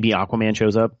 Maybe Aquaman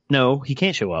shows up. No, he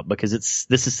can't show up because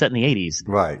this is set in the 80s.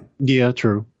 Right. Yeah,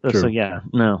 true. So yeah,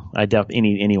 no, I doubt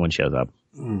anyone shows up.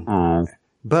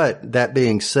 But that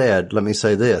being said, let me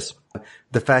say this.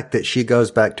 The fact that she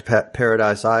goes back to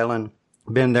Paradise Island,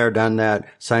 been there, done that.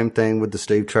 Same thing with the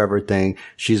Steve Trevor thing.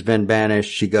 She's been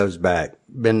banished. She goes back.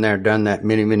 Been there, done that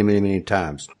many, many, many, many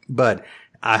times. But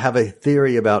I have a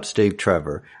theory about Steve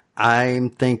Trevor. I'm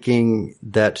thinking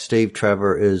that Steve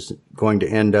Trevor is going to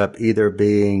end up either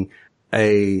being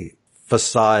a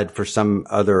facade for some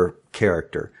other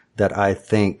character that I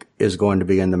think is going to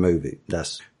be in the movie.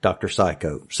 That's Dr.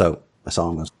 Psycho. So that's all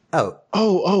I'm going to say.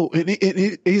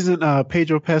 And isn't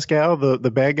Pedro Pascal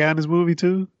the bad guy in this movie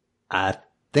too? I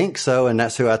think so, and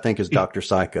that's who I think is Dr.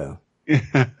 Psycho.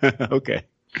 Okay.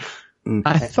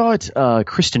 I thought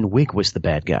Kristen Wiig was the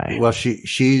bad guy. Well,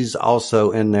 she's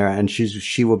also in there, and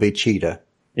she will be Cheetah.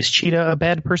 Is Cheetah a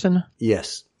bad person?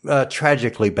 Yes,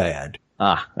 tragically bad.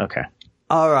 Ah, okay.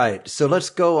 All right, so let's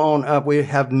go on up. We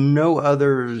have no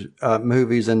other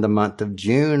movies in the month of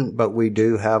June, but we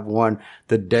do have one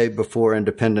the day before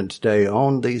Independence Day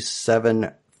on the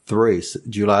 7/3,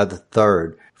 July the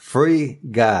 3rd. Free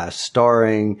Guy,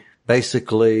 starring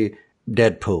basically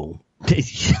Deadpool.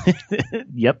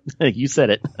 Yep, you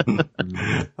said it.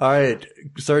 All right,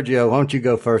 Sergio, why don't you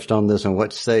go first on this one?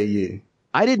 What say you?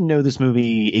 I didn't know this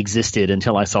movie existed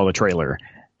until I saw the trailer.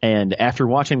 And after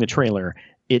watching the trailer,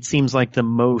 it seems like the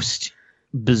most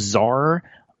bizarre,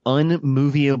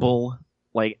 unmovable,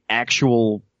 like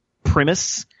actual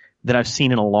premise that I've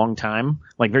seen in a long time.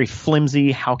 Like very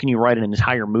flimsy. How can you write an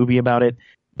entire movie about it?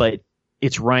 But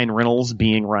it's Ryan Reynolds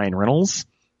being Ryan Reynolds.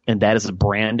 And that is a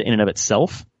brand in and of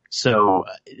itself. So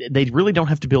they really don't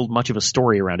have to build much of a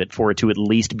story around it for it to at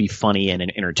least be funny and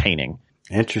entertaining.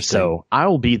 Interesting. So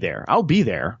I'll be there,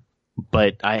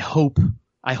 but I hope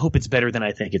it's better than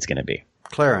I think it's going to be.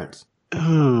 Clarence.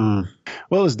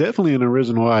 Well, it's definitely an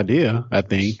original idea, I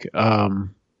think.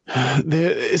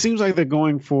 It seems like they're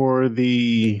going for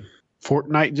the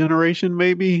Fortnite generation,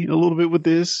 maybe a little bit with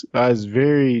this.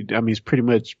 It's pretty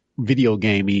much video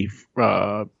gamey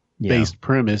based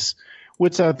premise,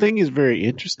 which I think is very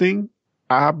interesting.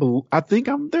 I think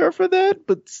I'm there for that,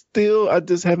 but still, I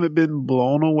just haven't been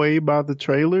blown away by the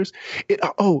trailers. It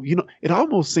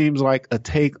almost seems like a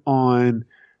take on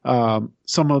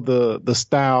some of the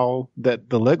style that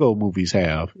the Lego movies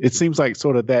have. It seems like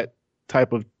sort of that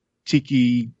type of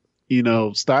cheeky,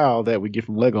 style that we get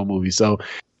from Lego movies. So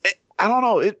I don't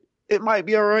know. It might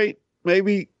be all right.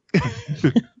 Maybe.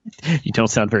 You don't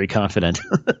sound very confident.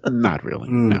 Not really.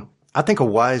 No. I think a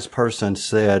wise person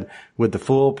said, with the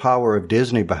full power of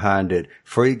Disney behind it,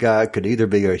 Free Guy could either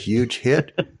be a huge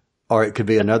hit or it could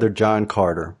be another John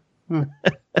Carter.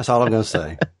 That's all I'm going to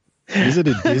say. Is it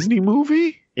a Disney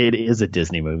movie? It is a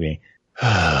Disney movie.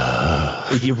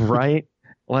 You're right.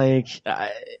 Like,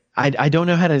 I don't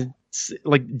know how to,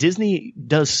 like, Disney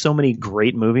does so many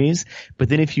great movies, but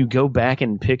then if you go back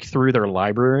and pick through their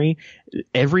library,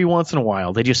 every once in a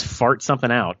while, they just fart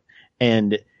something out.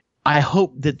 And I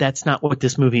hope that that's not what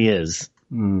this movie is.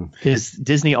 Because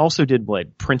Disney also did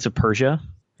what? Prince of Persia?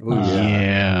 Ooh,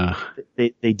 yeah.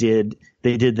 They did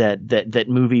that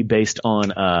movie based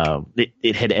on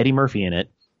it had Eddie Murphy in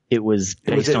it. It was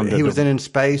based on he was in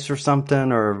space or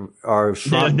something or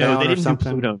shrunk no, down they or didn't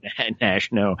something. do Pluto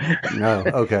Nash. No,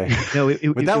 okay. No,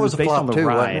 but that was a based flop on the too,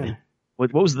 ride. wasn't it?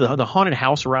 What was the haunted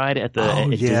house ride at at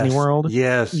Disney World?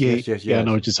 Yes. Yeah, I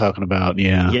know what you're talking about.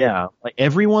 Yeah. Yeah. Like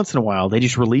every once in a while, they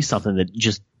just release something that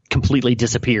just completely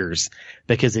disappears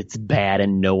because it's bad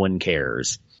and no one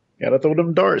cares. Gotta throw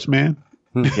them darts, man.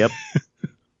 Yep.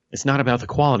 It's not about the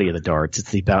quality of the darts.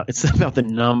 It's about the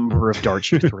number of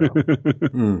darts you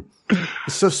throw.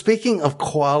 So speaking of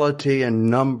quality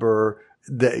and number,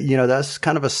 that's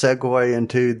kind of a segue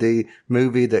into the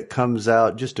movie that comes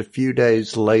out just a few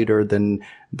days later than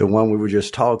the one we were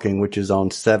just talking, which is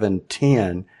on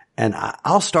 7/10. And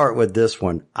I'll start with this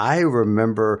one. I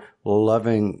remember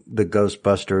loving the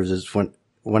Ghostbusters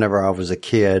whenever I was a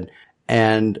kid,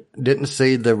 and didn't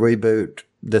see the reboot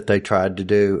that they tried to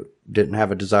do. Didn't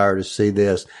have a desire to see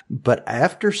this. But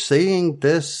after seeing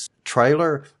this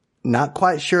trailer, not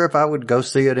quite sure if I would go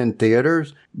see it in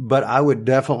theaters, but I would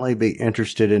definitely be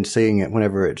interested in seeing it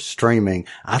whenever it's streaming.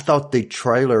 I thought the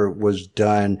trailer was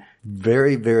done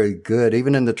very, very good.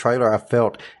 Even in the trailer, I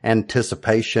felt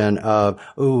anticipation of,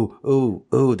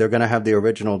 ooh, they're going to have the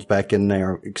originals back in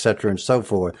there, et cetera, and so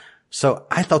forth. So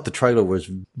I thought the trailer was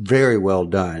very well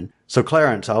done. So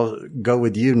Clarence, I'll go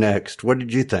with you next. What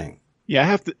did you think? Yeah,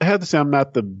 I have to say I'm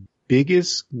not the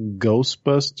biggest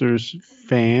Ghostbusters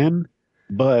fan,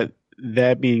 but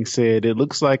that being said, it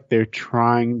looks like they're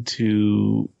trying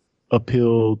to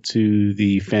appeal to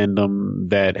the fandom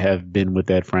that have been with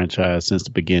that franchise since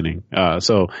the beginning.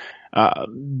 So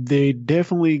they're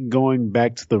definitely going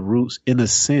back to the roots, in a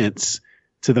sense,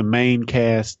 to the main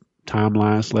cast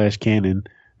timeline / canon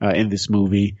in this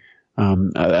movie.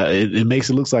 It makes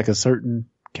it look like a certain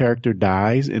character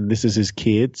dies, and this is his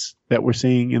kids that we're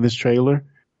seeing in this trailer.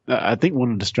 I think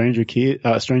one of the Stranger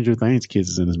Things kids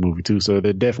is in this movie too, so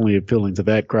they're definitely appealing to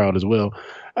that crowd as well.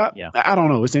 I don't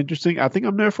know. It's interesting. I think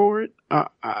I'm there for it.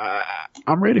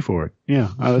 I'm ready for it. Yeah,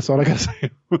 that's all I gotta say.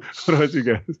 What about you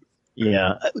guys?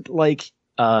 Yeah, like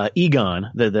Egon,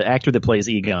 the actor that plays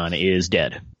Egon is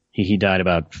dead. He died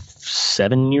about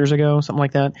 7 years ago, something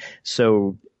like that.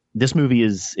 So this movie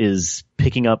is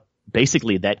picking up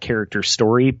basically that character's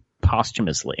story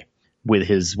posthumously with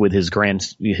his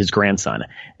grandson,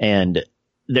 and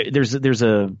there's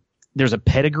a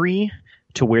pedigree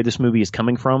to where this movie is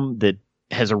coming from that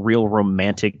has a real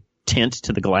romantic tint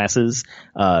to the glasses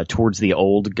towards the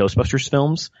old Ghostbusters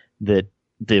films that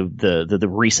the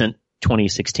recent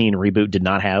 2016 reboot did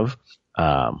not have.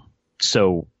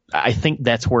 So I think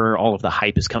that's where all of the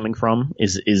hype is coming from.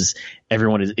 Is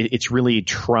everyone it's really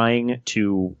trying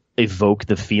to evoke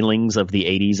the feelings of the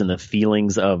 80s and the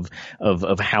feelings of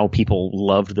how people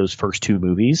loved those first two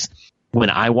movies. When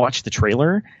I watch the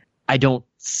trailer, I don't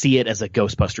see it as a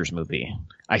Ghostbusters movie.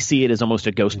 I see it as almost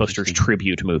a Ghostbusters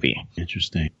tribute movie.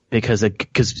 Interesting. Because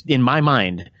in my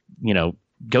mind,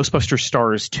 Ghostbusters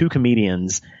stars two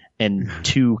comedians and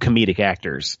two comedic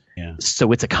actors. Yeah.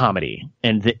 So it's a comedy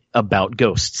and about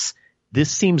ghosts. This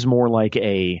seems more like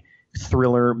a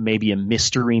thriller, maybe a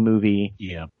mystery movie.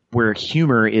 Yeah. Where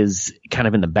humor is kind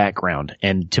of in the background.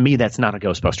 And to me, that's not a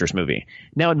Ghostbusters movie.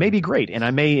 Now, it may be great, and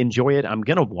I may enjoy it. I'm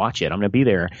going to watch it. I'm going to be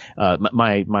there.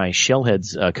 My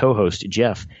Shellheads co-host,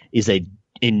 Jeff, is a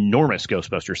enormous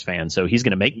Ghostbusters fan, so he's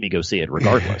going to make me go see it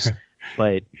regardless.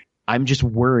 But I'm just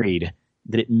worried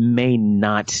that it may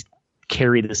not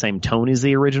carry the same tone as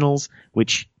the originals,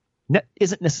 which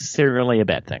isn't necessarily a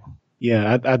bad thing.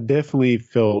 Yeah, I definitely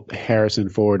felt Harrison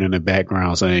Ford in the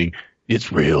background saying,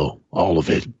 "It's real, all of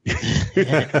it."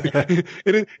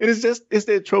 It's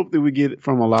that trope that we get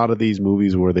from a lot of these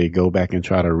movies where they go back and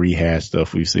try to rehash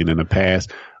stuff we've seen in the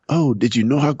past. Oh, did you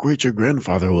know how great your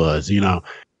grandfather was?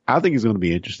 I think it's going to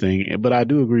be interesting, but I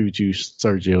do agree with you,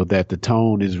 Sergio, that the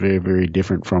tone is very, very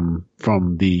different from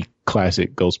the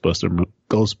classic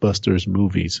Ghostbusters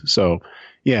movies. So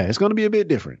yeah, it's going to be a bit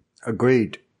different.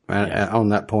 Agreed on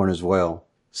that point as well.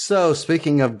 So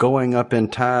speaking of going up in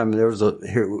time,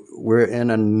 we're in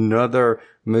another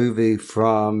movie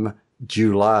from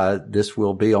July. This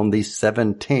will be on the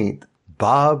 17th.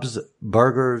 Bob's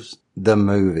Burgers, the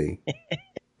movie.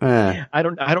 I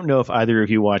don't know if either of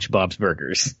you watch Bob's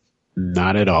Burgers.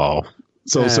 Not at all.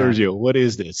 So Sergio, what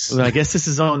is this? Well, I guess this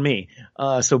is on me.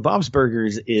 So Bob's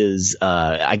Burgers is,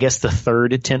 I guess, the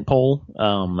third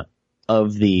tentpole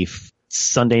of the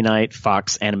Sunday night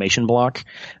Fox animation block.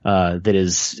 That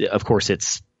is, of course,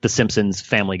 it's The Simpsons,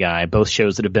 Family Guy, both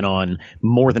shows that have been on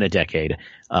more than a decade.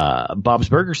 Bob's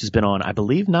Burgers has been on, I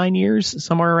believe, 9 years,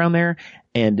 somewhere around there,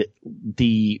 and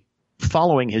the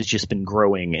following has just been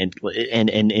growing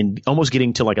and almost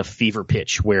getting to like a fever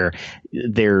pitch where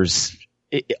there's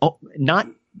not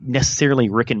necessarily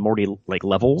Rick and Morty like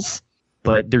levels,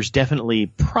 but there's definitely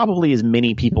probably as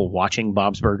many people watching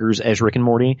Bob's Burgers as Rick and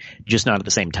Morty, just not at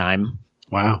the same time.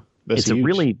 Wow. It's huge. A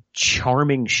really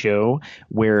charming show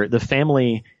where the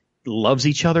family loves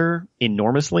each other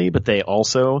enormously, but they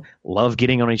also love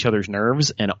getting on each other's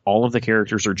nerves, and all of the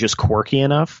characters are just quirky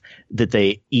enough that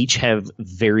they each have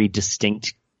very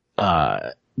distinct,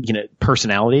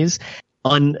 personalities.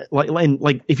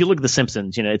 Like if you look at The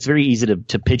Simpsons, it's very easy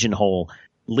to pigeonhole.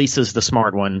 Lisa's the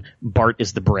smart one, Bart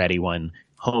is the bratty one,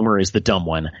 Homer is the dumb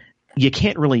one. You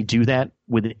can't really do that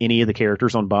with any of the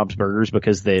characters on Bob's Burgers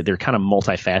because they're kind of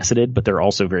multifaceted, but they're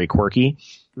also very quirky.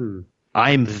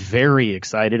 I'm very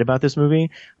excited about this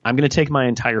movie. I'm going to take my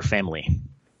entire family.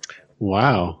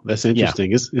 Wow, that's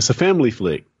interesting. Yeah. It's a family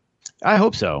flick. I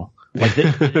hope so. Like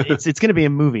it's going to be a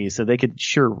movie, so they could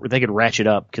ratchet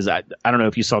up, because I don't know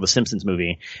if you saw the Simpsons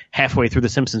movie. Halfway through the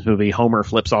Simpsons movie, Homer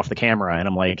flips off the camera, and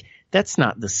I'm like, that's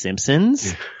not the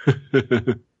Simpsons.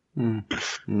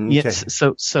 Yes,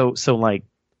 so like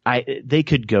they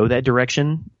could go that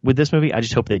direction with this movie. I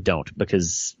just hope they don't,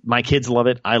 because my kids love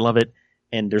it, I love it,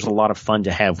 and there's a lot of fun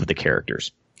to have with the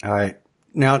characters. All right,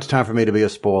 now it's time for me to be a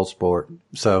spoil sport.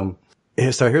 So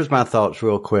So here's my thoughts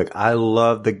real quick. I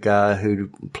love the guy who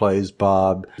plays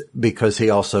Bob because he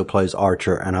also plays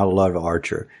Archer, and I love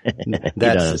Archer.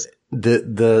 That's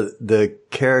the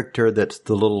character that's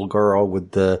the little girl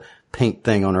with the pink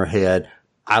thing on her head.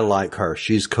 I like her.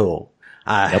 She's cool.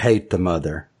 I hate the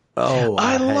mother. Oh,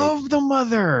 I love the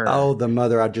mother. Oh, the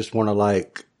mother. I just want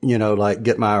to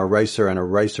get my eraser and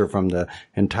erase her from the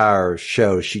entire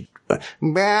show. She her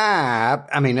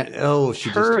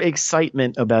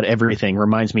excitement about everything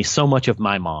reminds me so much of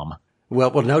my mom.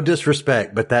 Well, no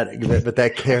disrespect, but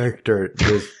that character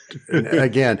is,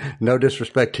 again, no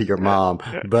disrespect to your mom,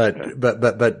 but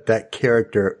that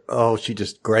character, she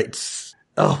just grates.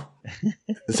 Oh,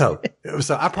 so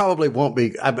I probably won't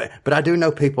be, but I do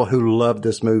know people who love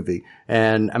this movie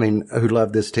who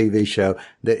love this TV show.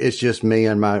 That it's just me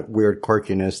and my weird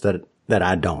quirkiness that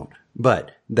I don't.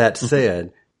 But that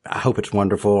said, I hope it's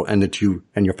wonderful and that you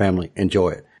and your family enjoy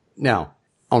it. Now,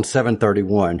 on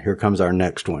 731, here comes our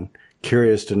next one.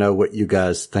 Curious to know what you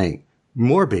guys think.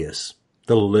 Morbius,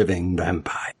 the living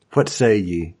vampire. What say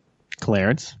ye?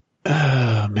 Clarence?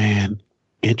 Man.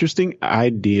 Interesting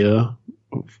idea.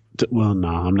 Well, no,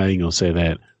 I'm not even going to say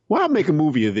that. Why make a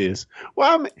movie of this?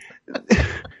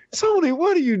 Sony,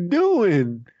 what are you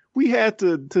doing? We had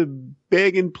to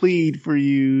beg and plead for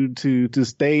you to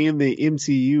stay in the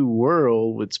MCU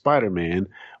world with Spider-Man,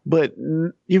 but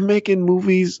you're making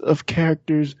movies of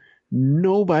characters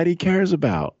nobody cares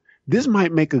about. This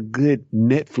might make a good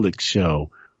Netflix show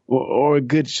or a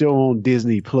good show on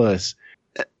Disney Plus.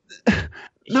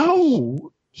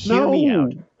 No. Hear me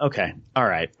out. Okay. All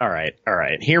right.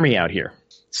 Hear me out here.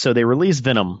 So they released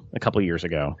Venom a couple years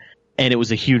ago, and it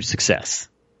was a huge success.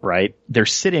 Right? They're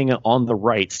sitting on the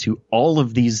rights to all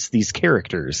of these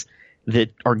characters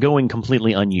that are going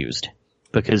completely unused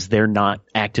because they're not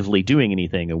actively doing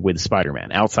anything with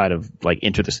Spider-Man outside of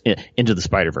into the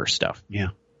Spider-Verse stuff. Yeah.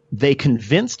 They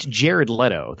convinced Jared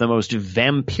Leto, the most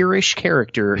vampirish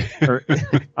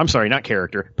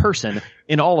person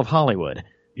in all of Hollywood.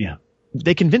 Yeah.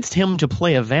 They convinced him to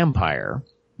play a vampire.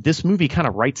 This movie kind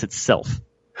of writes itself.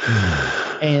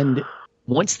 And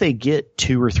once they get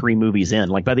 2 or 3 movies in,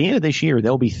 like by the end of this year,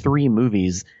 there'll be 3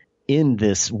 movies in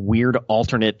this weird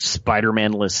alternate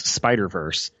Spider-Man-less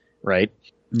Spider-Verse, right?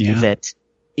 Yeah. That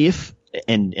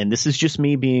and this is just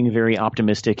me being very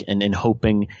optimistic and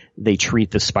hoping they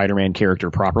treat the Spider-Man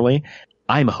character properly.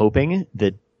 I'm hoping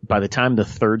that by the time the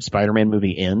 3rd Spider-Man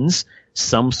movie ends,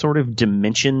 some sort of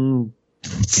dimension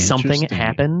something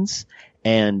happens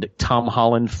and Tom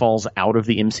Holland falls out of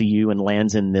the MCU and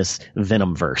lands in this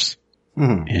Venomverse.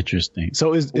 Interesting.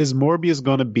 So is Morbius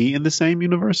going to be in the same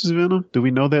universe as Venom? Do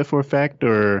we know that for a fact,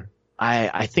 or?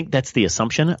 I think that's the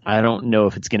assumption. I don't know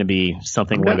if it's going to be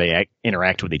something where they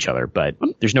interact with each other, but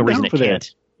there's no reason it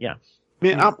can't. Yeah.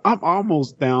 Man, I'm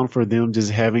almost down for them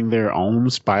just having their own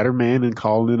Spider-Man and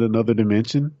calling it another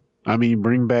dimension. I mean,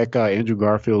 bring back Andrew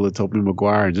Garfield and Tobey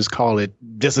Maguire and just call it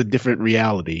just a different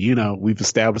reality. You know, we've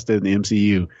established it in the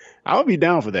MCU. I would be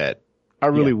down for that. I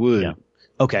really would. Yeah.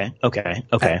 Okay.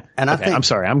 And I think, I'm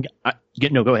sorry. No,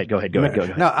 go ahead. Go ahead.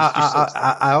 No,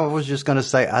 I was just going to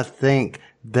say, I think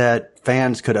that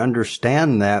fans could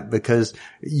understand that because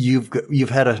you've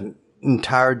had an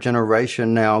entire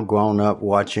generation now grown up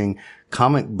watching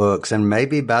comic books, and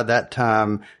maybe by that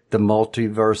time the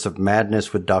Multiverse of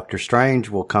Madness with Doctor Strange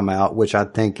will come out, which I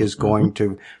think is going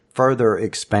to further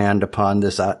expand upon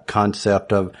this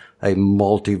concept of a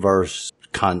multiverse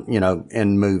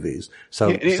in movies. So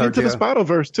into the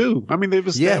Spider-Verse too. I mean, they've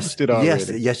established it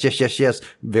already. Yes.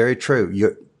 Very true.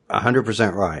 You're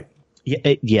 100% right.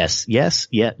 Yes.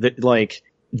 Yeah.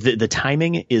 The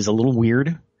timing is a little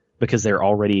weird because they're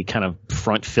already kind of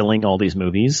front filling all these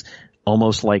movies,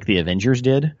 almost like the Avengers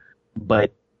did,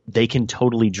 but they can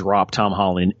totally drop Tom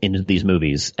Holland into these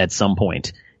movies at some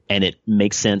point and it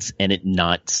makes sense and it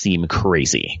not seem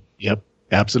crazy. Yep.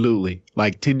 Absolutely.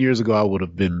 Like 10 years ago, I would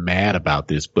have been mad about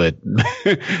this, but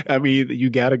I mean, you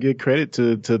got to give credit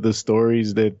to the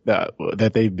stories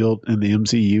that they built in the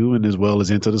MCU and as well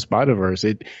as Into the Spider-Verse.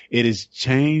 It has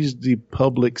changed the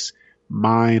public's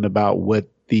mind about what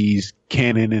these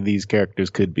canon and these characters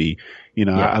could be. You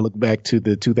know, I look back to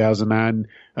the 2009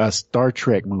 Star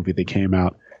Trek movie that came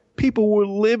out. People were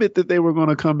livid that they were going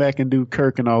to come back and do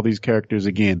Kirk and all these characters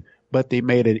again, but they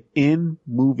made an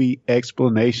in-movie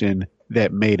explanation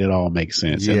that made it all make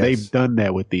sense. Yes. And they've done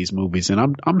that with these movies,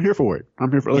 and I'm here for it.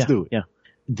 Let's do it. Yeah.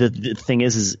 The thing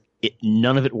is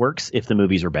none of it works if the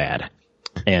movies are bad.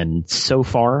 And so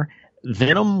far,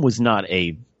 Venom was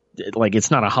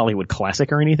it's not a Hollywood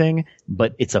classic or anything,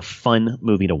 but it's a fun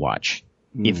movie to watch.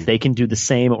 If they can do the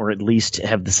same, or at least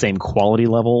have the same quality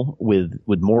level with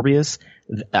Morbius,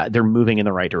 they're moving in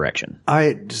the right direction.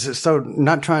 So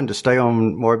not trying to stay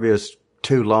on Morbius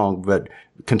too long, but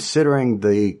considering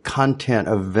the content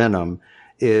of Venom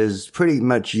is pretty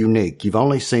much unique. You've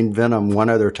only seen Venom one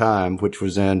other time, which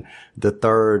was in the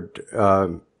third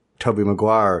Tobey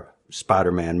Maguire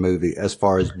Spider-Man movie as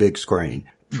far as big screen.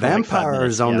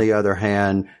 Vampires, on the other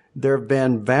hand, there have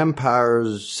been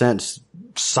vampires since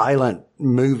silent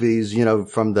movies,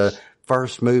 from the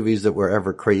first movies that were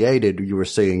ever created, you were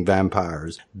seeing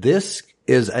vampires. This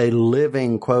is a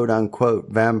living, quote unquote,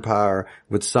 vampire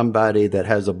with somebody that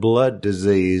has a blood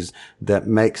disease that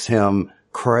makes him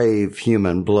crave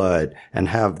human blood and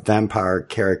have vampire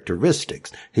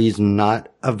characteristics. He's not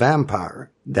a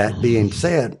vampire. That being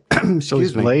said,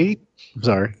 excuse me. Blade? I'm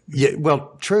sorry. Yeah,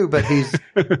 well, true, but he's,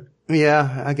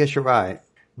 yeah, I guess you're right.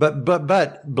 But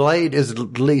Blade is at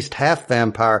least half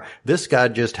vampire. This guy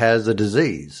just has a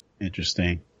disease.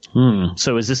 Interesting.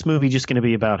 So is this movie just going to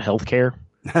be about healthcare?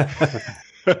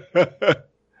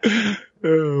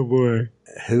 Oh boy.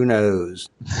 Who knows?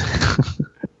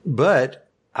 But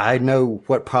I know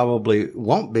what probably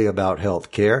won't be about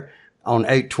healthcare. On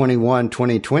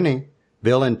 8/21/2020,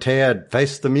 Bill and Ted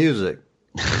Face the Music.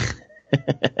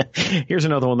 Here's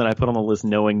another one that I put on the list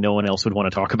knowing no one else would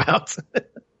want to talk about.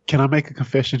 Can I make a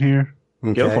confession here?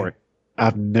 Okay. Go for it.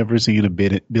 I've never seen a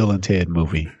Bill and Ted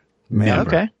movie. Never.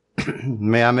 Okay.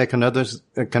 May I make another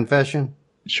confession?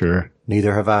 Sure.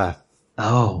 Neither have I.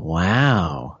 Oh,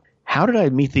 wow. How did I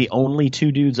meet the only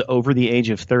two dudes over the age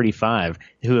of 35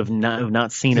 who have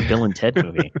not seen a Bill and Ted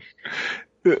movie?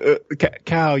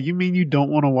 Kyle, you mean you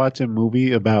don't want to watch a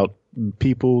movie about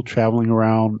people traveling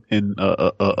around in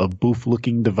a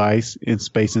booth-looking device in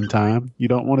space and time? You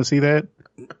don't want to see that?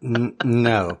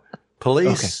 No.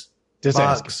 Police Just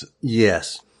box,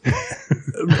 yes.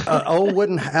 An old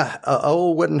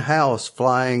wooden house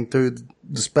flying through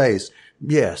the space,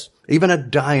 yes. Even a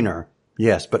diner,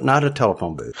 yes, but not a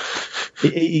telephone booth.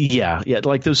 Yeah.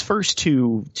 Like those first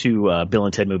two Bill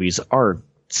and Ted movies are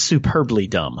superbly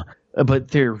dumb, but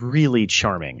they're really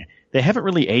charming. They haven't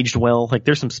really aged well. Like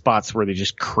there's some spots where they're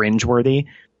just cringeworthy,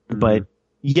 but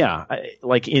yeah,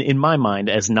 like in my mind,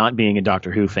 as not being a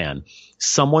Doctor Who fan,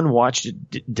 someone watched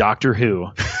Doctor Who,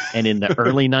 and in the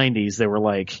early 90s, they were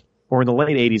like, or in the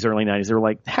late 80s, early 90s, they were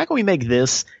like, how can we make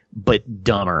this but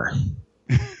dumber?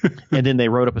 And then they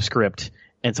wrote up a script,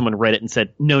 and someone read it and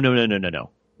said, no.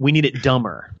 We need it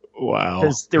dumber. Wow.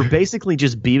 Because they're basically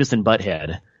just Beavis and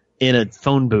Butthead in a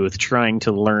phone booth trying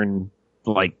to learn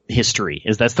like history.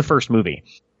 That's the first movie.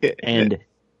 And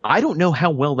I don't know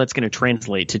how well that's going to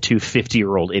translate to two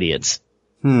 50-year-old idiots.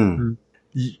 Let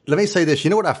me say this. You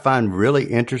know what I find really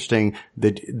interesting?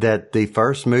 That the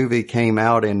first movie came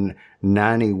out in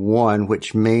 91,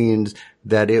 which means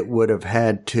that it would have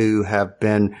had to have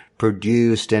been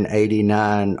produced in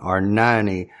 89 or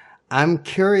 90. I'm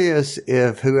curious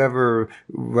if whoever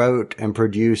wrote and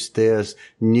produced this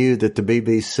knew that the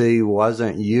BBC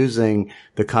wasn't using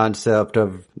the concept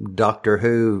of Doctor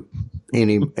Who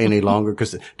any longer,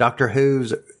 because Doctor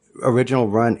Who's original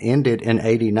run ended in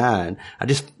 89.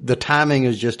 The timing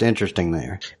is just interesting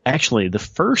there. Actually, the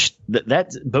first,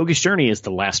 that Bogus Journey is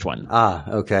the last one. Ah,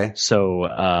 okay. So,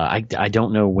 I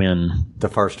don't know when the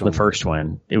first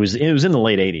one. It was in the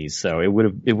late 80s, so it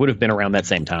would have been around that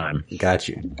same time. Got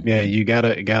you. Yeah, you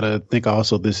gotta think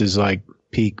also this is like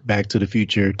peak Back to the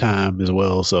Future time as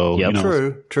well. So, yep.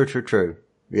 True.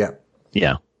 Yeah.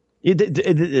 Yeah.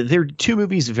 They're two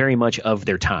movies very much of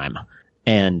their time,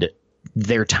 and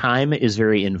their time is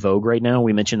very in vogue right now.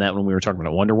 We mentioned that when we were talking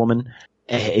about Wonder Woman.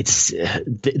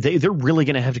 They're really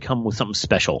going to have to come with something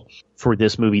special for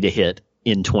this movie to hit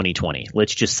in 2020.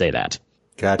 Let's just say that.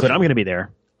 Gotcha. But I'm going to be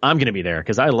there. I'm going to be there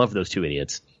because I love those two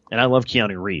idiots, and I love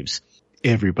Keanu Reeves.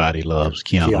 Everybody loves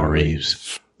Keanu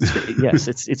Reeves. Yes,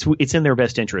 it's in their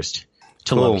best interest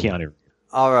to love Keanu.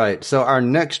 All right, so our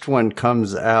next one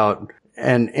comes out.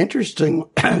 And interestingly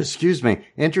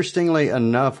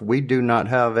enough, we do not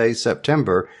have a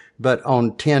September, but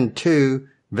on 10/2,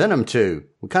 Venom 2.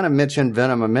 We kind of mentioned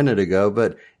Venom a minute ago,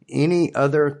 but any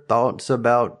other thoughts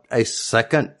about a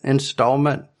second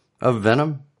installment of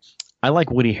Venom? I like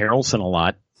Woody Harrelson a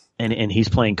lot, and he's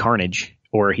playing Carnage,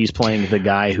 or he's playing the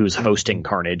guy who's hosting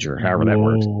Carnage, or however that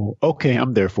works. Okay,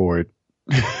 I'm there for it.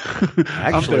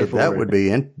 Actually, that would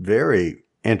be very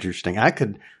interesting.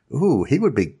 He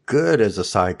would be good as a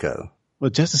Psycho. Well,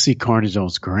 just to see Carnage on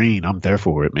screen, I'm there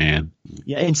for it, man.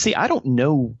 Yeah, and see, I don't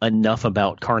know enough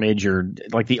about Carnage, or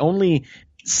like the only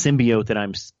symbiote that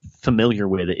I'm familiar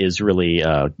with is really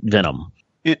Venom.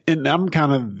 And I'm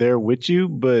kind of there with you,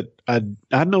 but I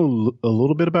know a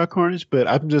little bit about Carnage, but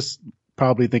I'm just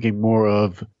probably thinking more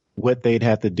of what they'd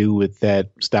have to do with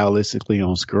that stylistically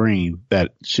on screen.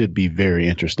 That should be very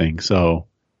interesting. So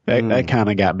that kind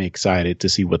of got me excited to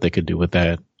see what they could do with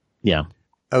that. Yeah.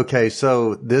 Okay,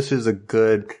 so this is a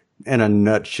good, in a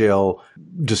nutshell,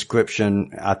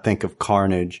 description, I think, of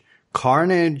Carnage.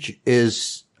 Carnage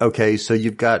is, okay, so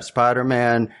you've got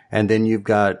Spider-Man, and then you've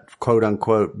got, quote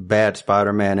unquote, bad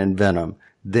Spider-Man and Venom.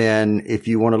 Then if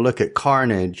you want to look at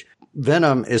Carnage,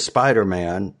 Venom is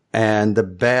Spider-Man, and the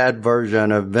bad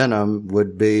version of Venom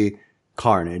would be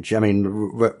Carnage. I mean,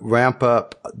 ramp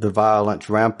up the violence,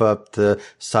 ramp up the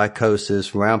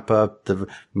psychosis, ramp up the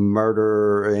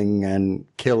murdering and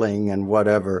killing and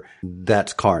whatever.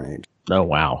 That's Carnage. Oh,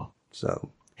 wow. So,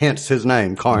 hence his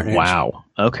name, Carnage. Wow.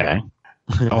 Okay.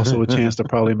 Also a chance to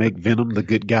probably make Venom the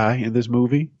good guy in this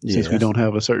movie, since we don't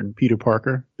have a certain Peter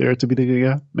Parker there to be the good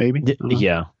guy, maybe.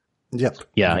 Yeah. Yep.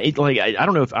 Yeah. I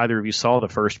don't know if either of you saw the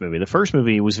first movie. The first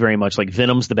movie was very much like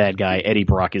Venom's the bad guy. Eddie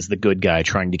Brock is the good guy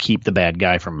trying to keep the bad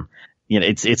guy from,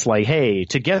 it's like, hey,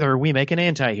 together we make an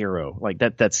anti-hero. Like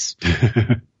that's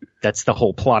the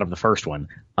whole plot of the first one.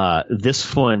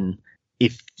 This one,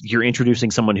 if you're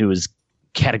introducing someone who is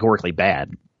categorically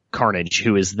bad, Carnage,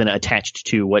 who is then attached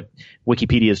to what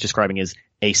Wikipedia is describing as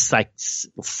a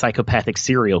psychopathic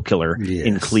serial killer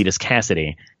in Cletus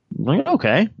Cassidy. Like,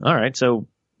 okay. All right. So,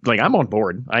 I'm on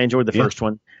board. I enjoyed the first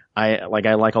one. I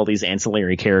like all these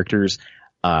ancillary characters.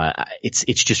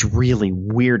 It's just really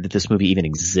weird that this movie even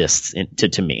exists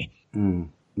to me.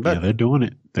 But yeah, they're doing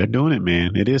it. They're doing it,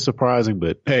 man. It is surprising,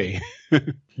 but hey.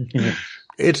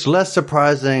 It's less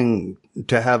surprising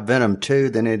to have Venom 2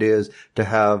 than it is to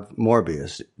have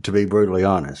Morbius, to be brutally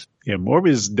honest. Yeah,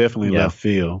 Morbius is definitely left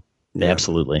field. Yeah.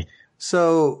 Absolutely.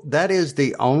 So that is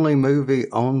the only movie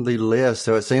on the list.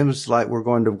 So it seems like we're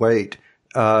going to wait.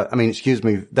 That's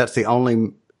the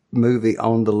only movie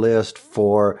on the list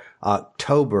for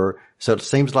October. So it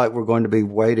seems like we're going to be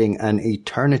waiting an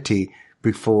eternity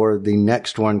before the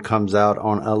next one comes out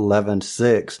on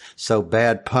 11/6. So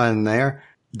bad pun there.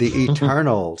 The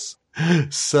Eternals.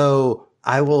 So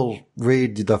I will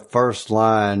read the first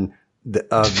line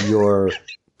of your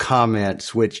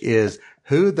comments, which is,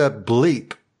 who the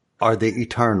bleep are the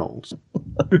Eternals?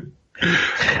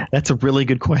 That's a really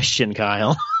good question,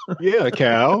 Kyle. Yeah,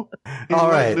 Cal. All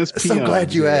right. So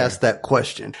glad you asked that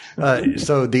question.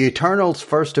 So the Eternals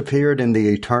first appeared in the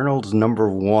Eternals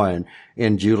 #1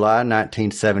 in July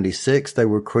 1976. They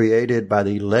were created by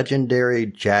the legendary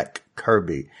Jack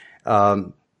Kirby.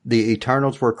 The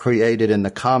Eternals were created in the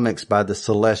comics by the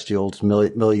Celestials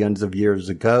millions of years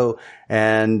ago,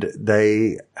 and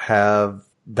they have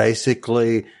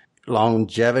basically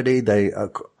longevity. They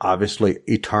are obviously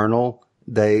eternal.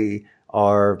 They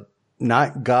are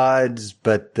not gods,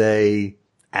 but they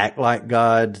act like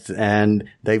gods, and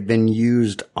they've been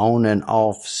used on and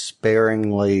off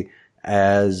sparingly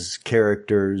as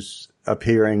characters,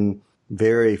 appearing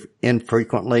very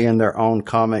infrequently in their own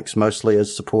comics, mostly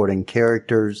as supporting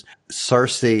characters.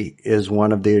 Cersei is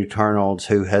one of the Eternals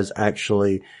who has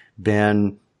actually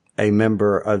been a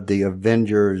member of the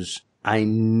Avengers, I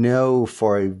know,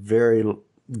 for a very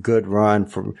good run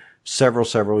for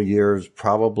several years,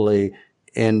 probably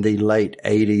in the late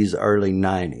 80s, early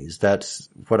 90s. That's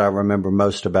what I remember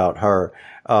most about her.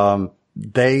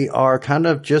 They are kind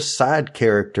of just side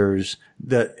characters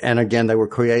and again, they were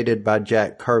created by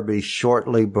Jack Kirby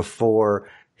shortly before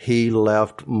he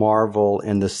left Marvel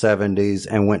in the 70s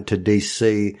and went to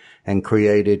DC and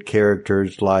created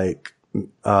characters like,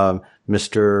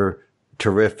 Mr.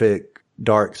 Terrific,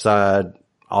 Darkseid,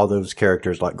 all those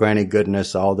characters like Granny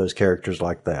Goodness, all those characters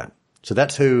like that. So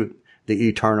that's who the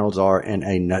Eternals are in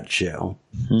a nutshell.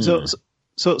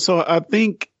 So I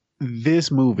think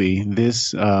this movie,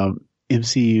 this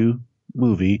MCU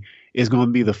movie, is going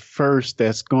to be the first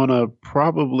that's going to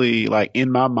probably, in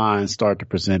my mind, start to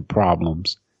present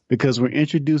problems, because we're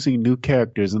introducing new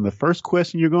characters, and the first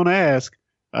question you're going to ask,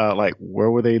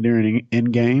 where were they during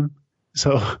Endgame?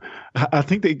 So I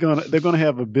think they're going to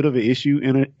have a bit of an issue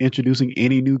in introducing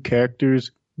any new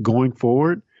characters going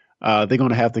forward. They're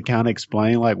going to have to kind of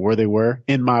explain where they were,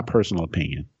 in my personal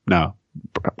opinion. Now,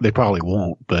 they probably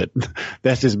won't, but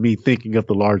that's just me thinking of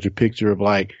the larger picture of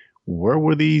where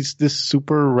were this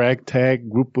super ragtag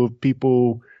group of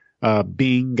people,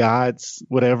 being gods,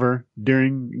 whatever,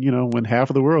 during, when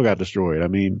half of the world got destroyed. I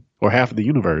mean, or half of the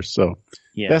universe. So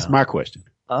that's my question.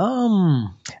 You're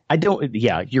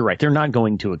right. They're not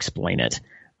going to explain it.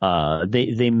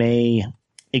 They may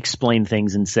explain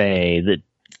things and say that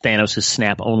Thanos'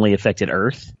 snap only affected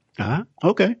Earth.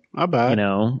 Okay. I buy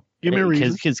it. Give me a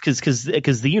reason.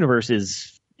 Because the universe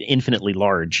is infinitely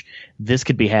large. This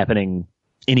could be happening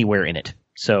anywhere in it.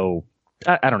 So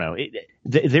I don't know.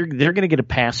 They're going to get a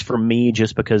pass from me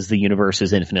just because the universe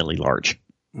is infinitely large.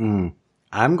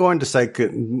 I'm going to say,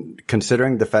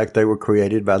 considering the fact they were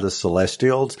created by the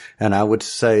Celestials, and I would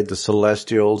say the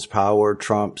Celestials' power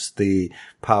trumps the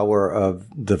power of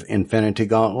the Infinity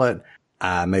Gauntlet.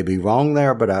 I may be wrong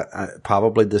there, but I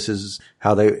probably this is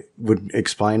how they would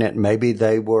explain it. Maybe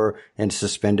they were in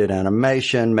suspended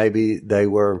animation. Maybe they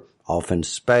were off in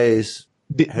space.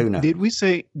 Who knows? Did we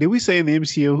say in the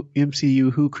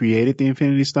MCU who created the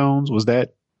Infinity Stones? Was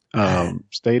that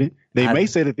stated? They may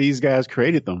say that these guys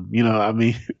created them. You know, I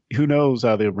mean, who knows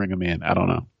how they'll bring them in? I don't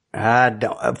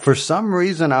know. For some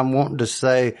reason, I'm wanting to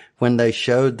say when they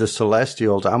showed the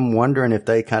Celestials, I'm wondering if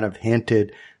they kind of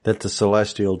hinted that the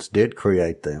Celestials did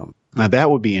create them. Now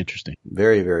that would be interesting.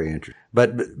 Very, very interesting.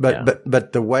 But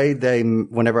the way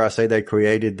whenever I say they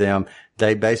created them,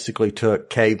 they basically took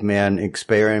cavemen,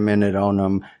 experimented on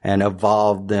them, and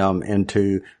evolved them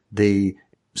into the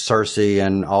Cersei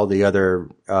and all the other,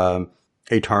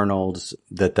 Eternals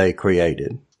that they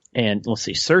created. And let's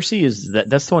see, Cersei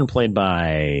that's the one played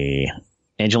by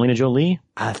Angelina Jolie?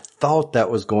 I thought that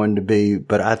was going to be,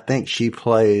 but I think she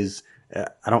plays,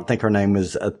 I don't think her name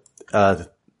is,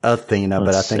 Athena,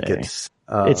 but I think it's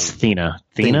Thena.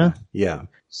 Thena? Yeah.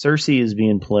 Cersei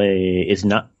is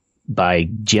not by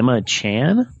Gemma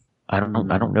Chan. I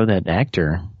don't know that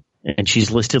actor. And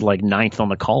she's listed like 9th on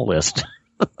the call list.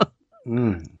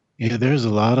 Yeah, there's a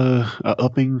lot of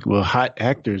hot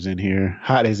actors in here.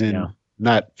 Hot as in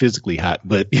not physically hot,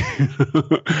 but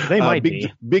they might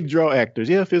be big draw actors.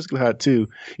 Yeah, physically hot too.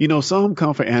 You know, some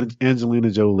come for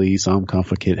Angelina Jolie, some come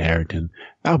for Kit Harington.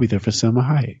 I'll be there for Selma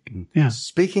Hayek. Yeah.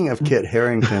 Speaking of Kit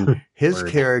Harington, his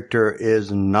character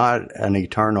is not an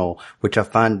Eternal, which I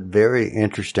find very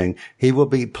interesting. He will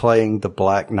be playing the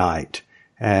Black Knight,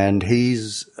 and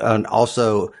he's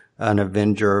also an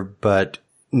Avenger, but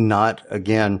not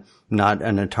an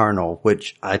Eternal,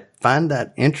 which I find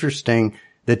that interesting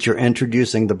that you're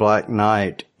introducing the Black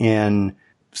Knight in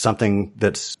something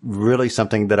that's really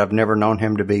something that I've never known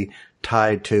him to be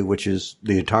tied to, which is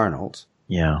the Eternals.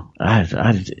 Yeah. I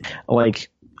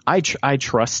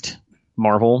trust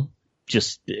Marvel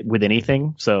just with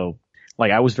anything. So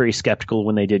like I was very skeptical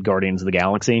when they did Guardians of the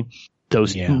Galaxy.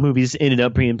 Those movies ended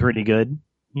up being pretty good.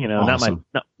 You know, awesome.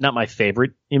 not my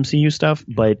favorite MCU stuff,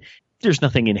 but there's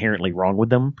nothing inherently wrong with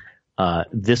them.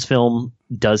 This film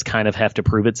does kind of have to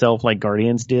prove itself like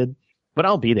Guardians did, but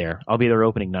I'll be there. I'll be there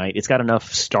opening night. It's got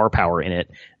enough star power in it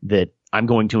that I'm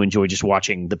going to enjoy just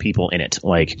watching the people in it.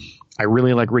 Like, I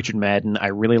really like Richard Madden. I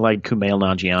really like Kumail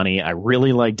Nanjiani. I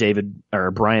really like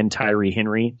Brian Tyree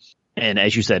Henry. And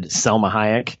as you said, Selma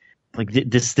Hayek. Like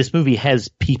this movie has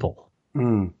people.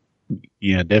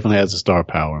 Yeah, definitely has the star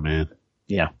power, man.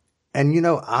 Yeah. And you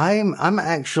know, I'm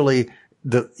actually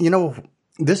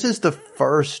this is the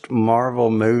first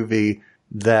Marvel movie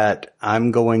that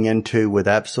I'm going into with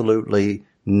absolutely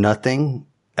nothing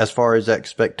as far as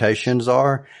expectations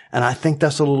are. And I think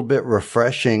that's a little bit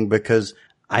refreshing because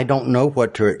I don't know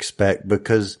what to expect,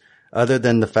 because other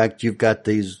than the fact you've got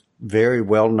these very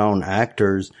well-known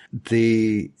actors,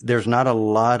 there's not a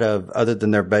lot of, other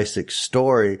than their basic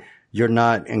story, you're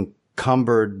not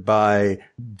encumbered by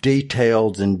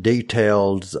details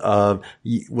of,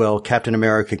 well, Captain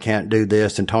America can't do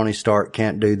this and Tony Stark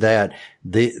can't do that.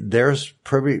 There's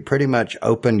pretty much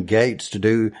open gates to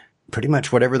do pretty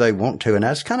much whatever they want to. And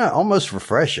that's kind of almost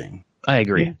refreshing. I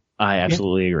agree. Yeah. I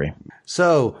absolutely agree.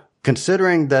 So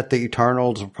considering that the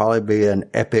Eternals will probably be an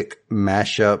epic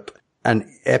mashup,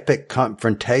 an epic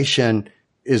confrontation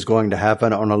is going to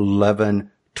happen on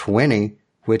 11/20,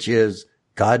 which is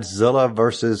Godzilla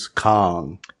versus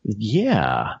Kong.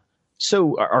 Yeah.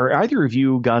 So are either of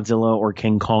you Godzilla or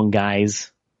King Kong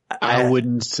guys? I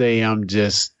wouldn't say I'm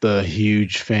just a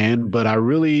huge fan, but I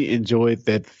really enjoyed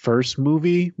that first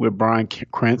movie with Bryan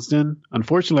Cranston.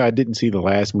 Unfortunately, I didn't see the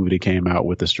last movie that came out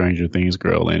with the Stranger Things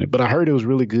girl in it, but I heard it was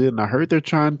really good, and I heard they're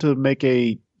trying to make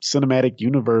a cinematic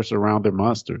universe around their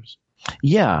monsters.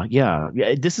 Yeah.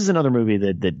 This is another movie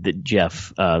that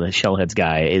Jeff, the Shellheads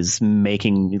guy, is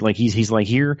making. Like he's like,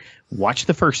 here, watch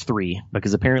the first 3,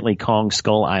 because apparently Kong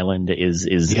Skull Island is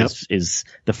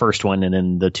the first one, and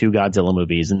then the 2 Godzilla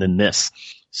movies, and then this.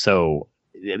 So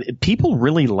people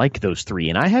really like those 3,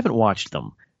 and I haven't watched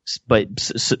them. But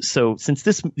so since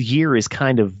this year is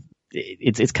kind of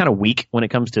it's kind of weak when it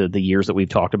comes to the years that we've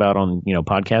talked about on,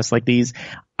 podcasts like these,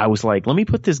 I was like, let me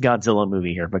put this Godzilla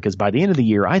movie here, because by the end of the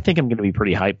year, I think I'm going to be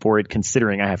pretty hyped for it,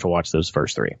 considering I have to watch those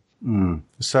first 3.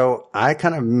 So I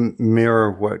kind of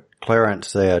mirror what Clarence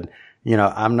said.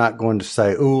 I'm not going to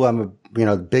say, "Ooh, I'm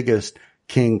the biggest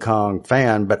King Kong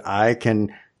fan," but I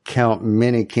can count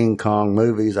many King Kong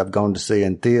movies I've gone to see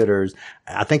in theaters.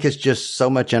 I think it's just so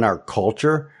much in our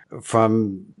culture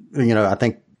from, I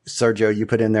think, Sergio, you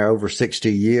put in there over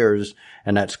 60 years,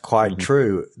 and that's quite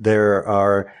true.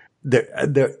 I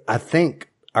think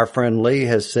our friend Lee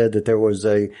has said that there was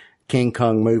a King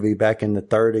Kong movie back in the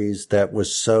 30s that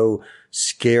was so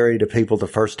scary to people the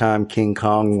first time King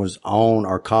Kong was on,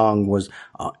 or Kong was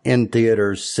in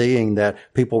theaters, seeing that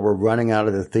people were running out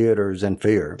of the theaters in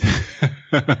fear.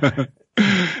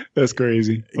 That's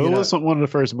crazy. Well, it was one of the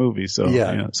first movies. So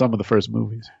some of the first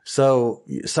movies. So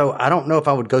I don't know if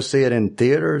I would go see it in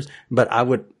theaters, but I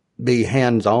would be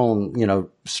hands on,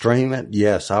 stream it.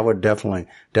 Yes, I would definitely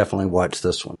watch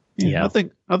this one. Yeah. I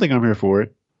think I'm here for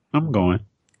it. I'm going.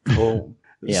 Cool.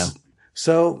 Yeah.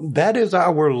 So that is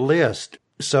our list.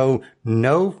 So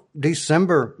no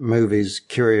December movies,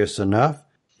 curious enough.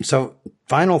 So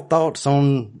final thoughts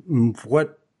on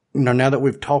what, now that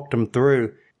we've talked them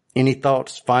through, any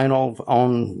thoughts final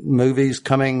on movies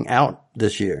coming out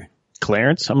this year?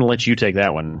 Clarence, I'm going to let you take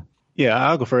that one. Yeah,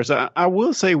 I'll go first. I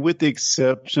will say, with the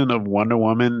exception of Wonder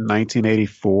Woman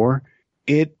 1984,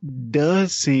 it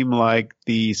does seem like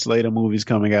the slate of movies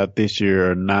coming out this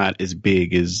year are not as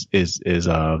big as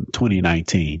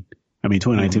 2019. I mean,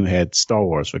 2019 had Star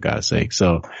Wars, for God's sake.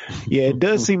 So, yeah, it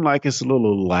does seem like it's a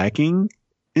little lacking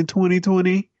in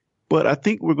 2020. But I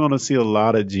think we're going to see a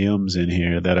lot of gems in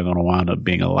here that are going to wind up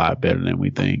being a lot better than we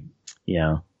think.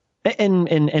 Yeah. And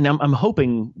I'm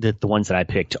hoping that the ones that I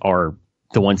picked are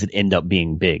the ones that end up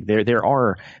being big. There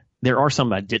are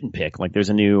some I didn't pick. Like there's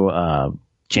a new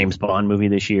James Bond movie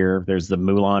this year. There's the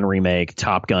Mulan remake.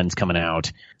 Top Gun's coming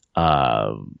out.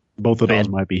 Both of those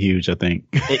might be huge, I think.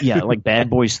 Like Bad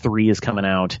Boys 3 is coming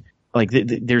out. Like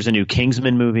there's a new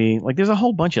Kingsman movie. Like there's a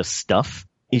whole bunch of stuff.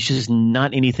 It's just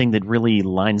not anything that really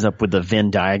lines up with the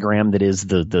Venn diagram that is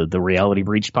the Reality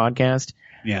Breach podcast.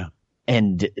 Yeah.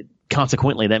 And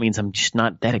consequently, that means I'm just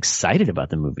not that excited about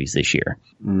the movies this year.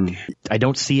 I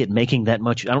don't see it making that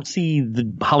much. I don't see the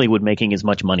Hollywood making as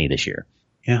much money this year.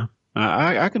 Yeah,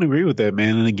 I can agree with that,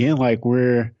 man. And again, like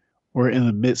we're in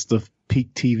the midst of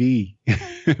peak TV.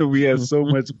 We have so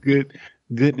much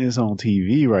goodness on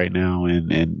TV right now.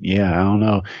 And yeah, I don't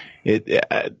know.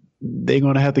 They're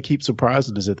going to have to keep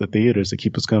surprising us at the theaters to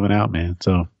keep us coming out, man.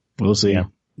 So we'll see. Yeah.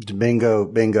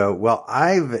 Bingo. Well,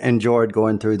 I've enjoyed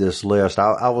going through this list.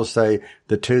 I will say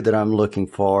the two that I'm looking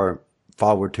forward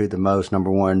to the most, number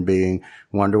one being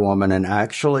Wonder Woman, and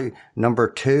actually number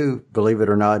two, believe it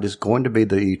or not, is going to be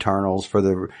the Eternals for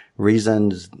the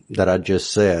reasons that I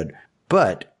just said.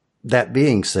 But that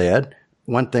being said,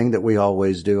 one thing that we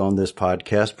always do on this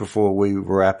podcast before we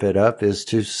wrap it up is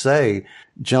to say,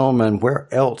 gentlemen, where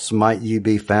else might you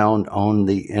be found on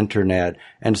the internet?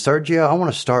 And Sergio, I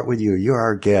want to start with you. You're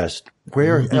our guest.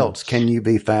 Where else can you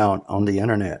be found on the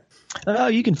internet?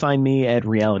 You can find me at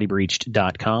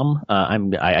realitybreached.com.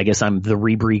 I guess I'm the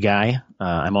Rebri guy.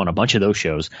 I'm on a bunch of those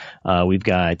shows. We've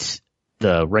got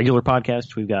the regular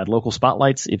podcast. We've got local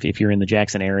spotlights. If you're in the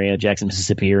Jackson area, Jackson,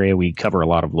 Mississippi area, we cover a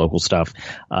lot of local stuff.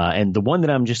 And the one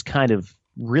that I'm just kind of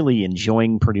really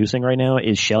enjoying producing right now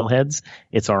is Shellheads.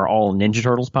 It's our all Ninja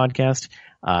Turtles podcast.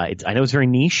 I know it's very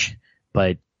niche,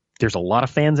 but there's a lot of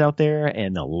fans out there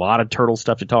and a lot of turtle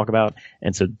stuff to talk about.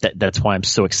 And so that's why I'm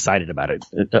so excited about it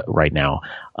right now.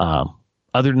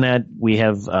 Other than that, we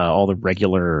have all the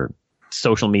regular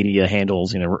social media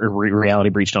handles, Reality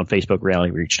Breached on Facebook,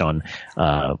 Reality Breached on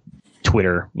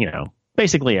Twitter,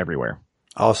 basically everywhere.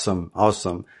 Awesome.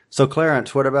 So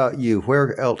Clarence, what about you?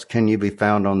 Where else can you be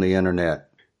found on the internet?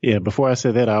 Yeah, before I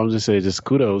say that, I was just say just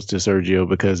kudos to Sergio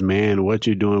because, man, what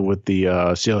you're doing with the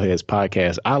Shellheads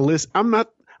podcast. I'm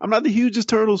not the hugest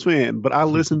Turtles fan, but I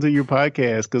listen to your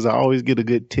podcast because I always get a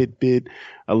good tidbit.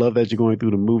 I love that you're going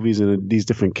through the movies and these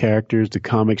different characters, the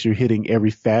comics. You're hitting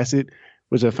every facet,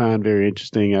 which I find very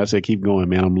interesting. I say, keep going,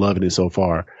 man. I'm loving it so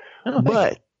far.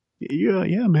 But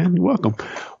yeah, man, you're welcome.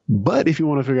 But if you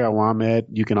want to figure out where I'm at,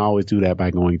 you can always do that by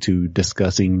going to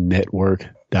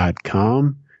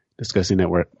discussingnetwork.com.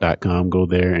 discussingnetwork.com. Go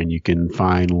there and you can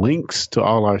find links to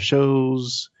all our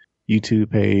shows,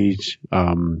 YouTube page,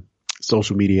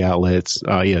 social media outlets.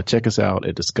 Check us out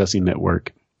at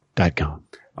discussingnetwork.com.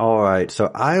 All right. So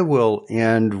I will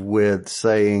end with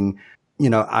saying,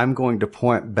 I'm going to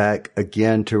point back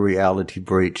again to Reality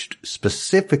Breached,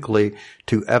 specifically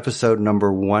to episode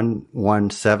number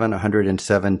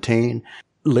 117.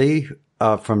 Lee,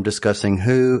 from Discussing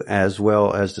Who, as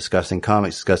well as Discussing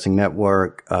Comics, Discussing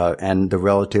Network, and the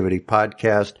Relativity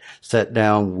Podcast, sat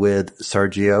down with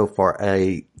Sergio for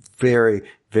a very,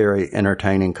 very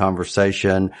entertaining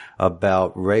conversation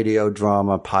about radio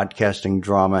drama, podcasting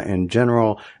drama in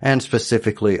general, and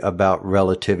specifically about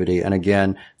relativity. And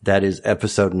again, that is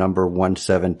episode number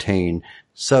 117.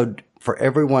 So for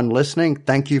everyone listening,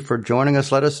 thank you for joining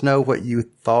us. Let us know what you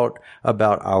thought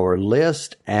about our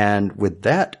list. And with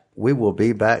that, we will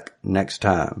be back next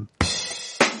time.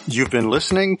 You've been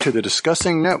listening to the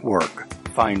Discussing Network.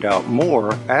 Find out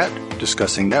more at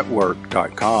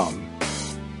discussingnetwork.com.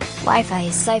 Wi-Fi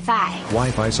sci-fi.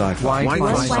 Wi-Fi sci-fi.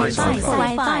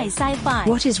 Wi-Fi sci-fi.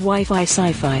 What is Wi-Fi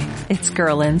sci-fi? It's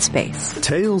Girl in Space.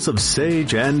 Tales of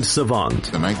Sage and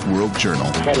Savant. The Ninth World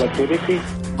Journal. Relativity.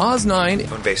 Oz 9.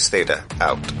 Moonbase Theta.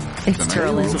 Out. It's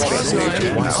Girl in Space.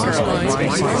 Wi-Fi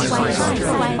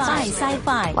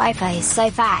sci-fi. Wi-Fi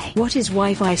sci-fi. What is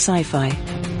Wi-Fi sci-fi?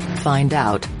 Find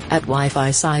out at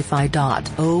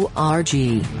wifi-sci-fi.org.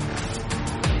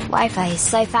 Wi-Fi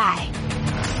sci-fi.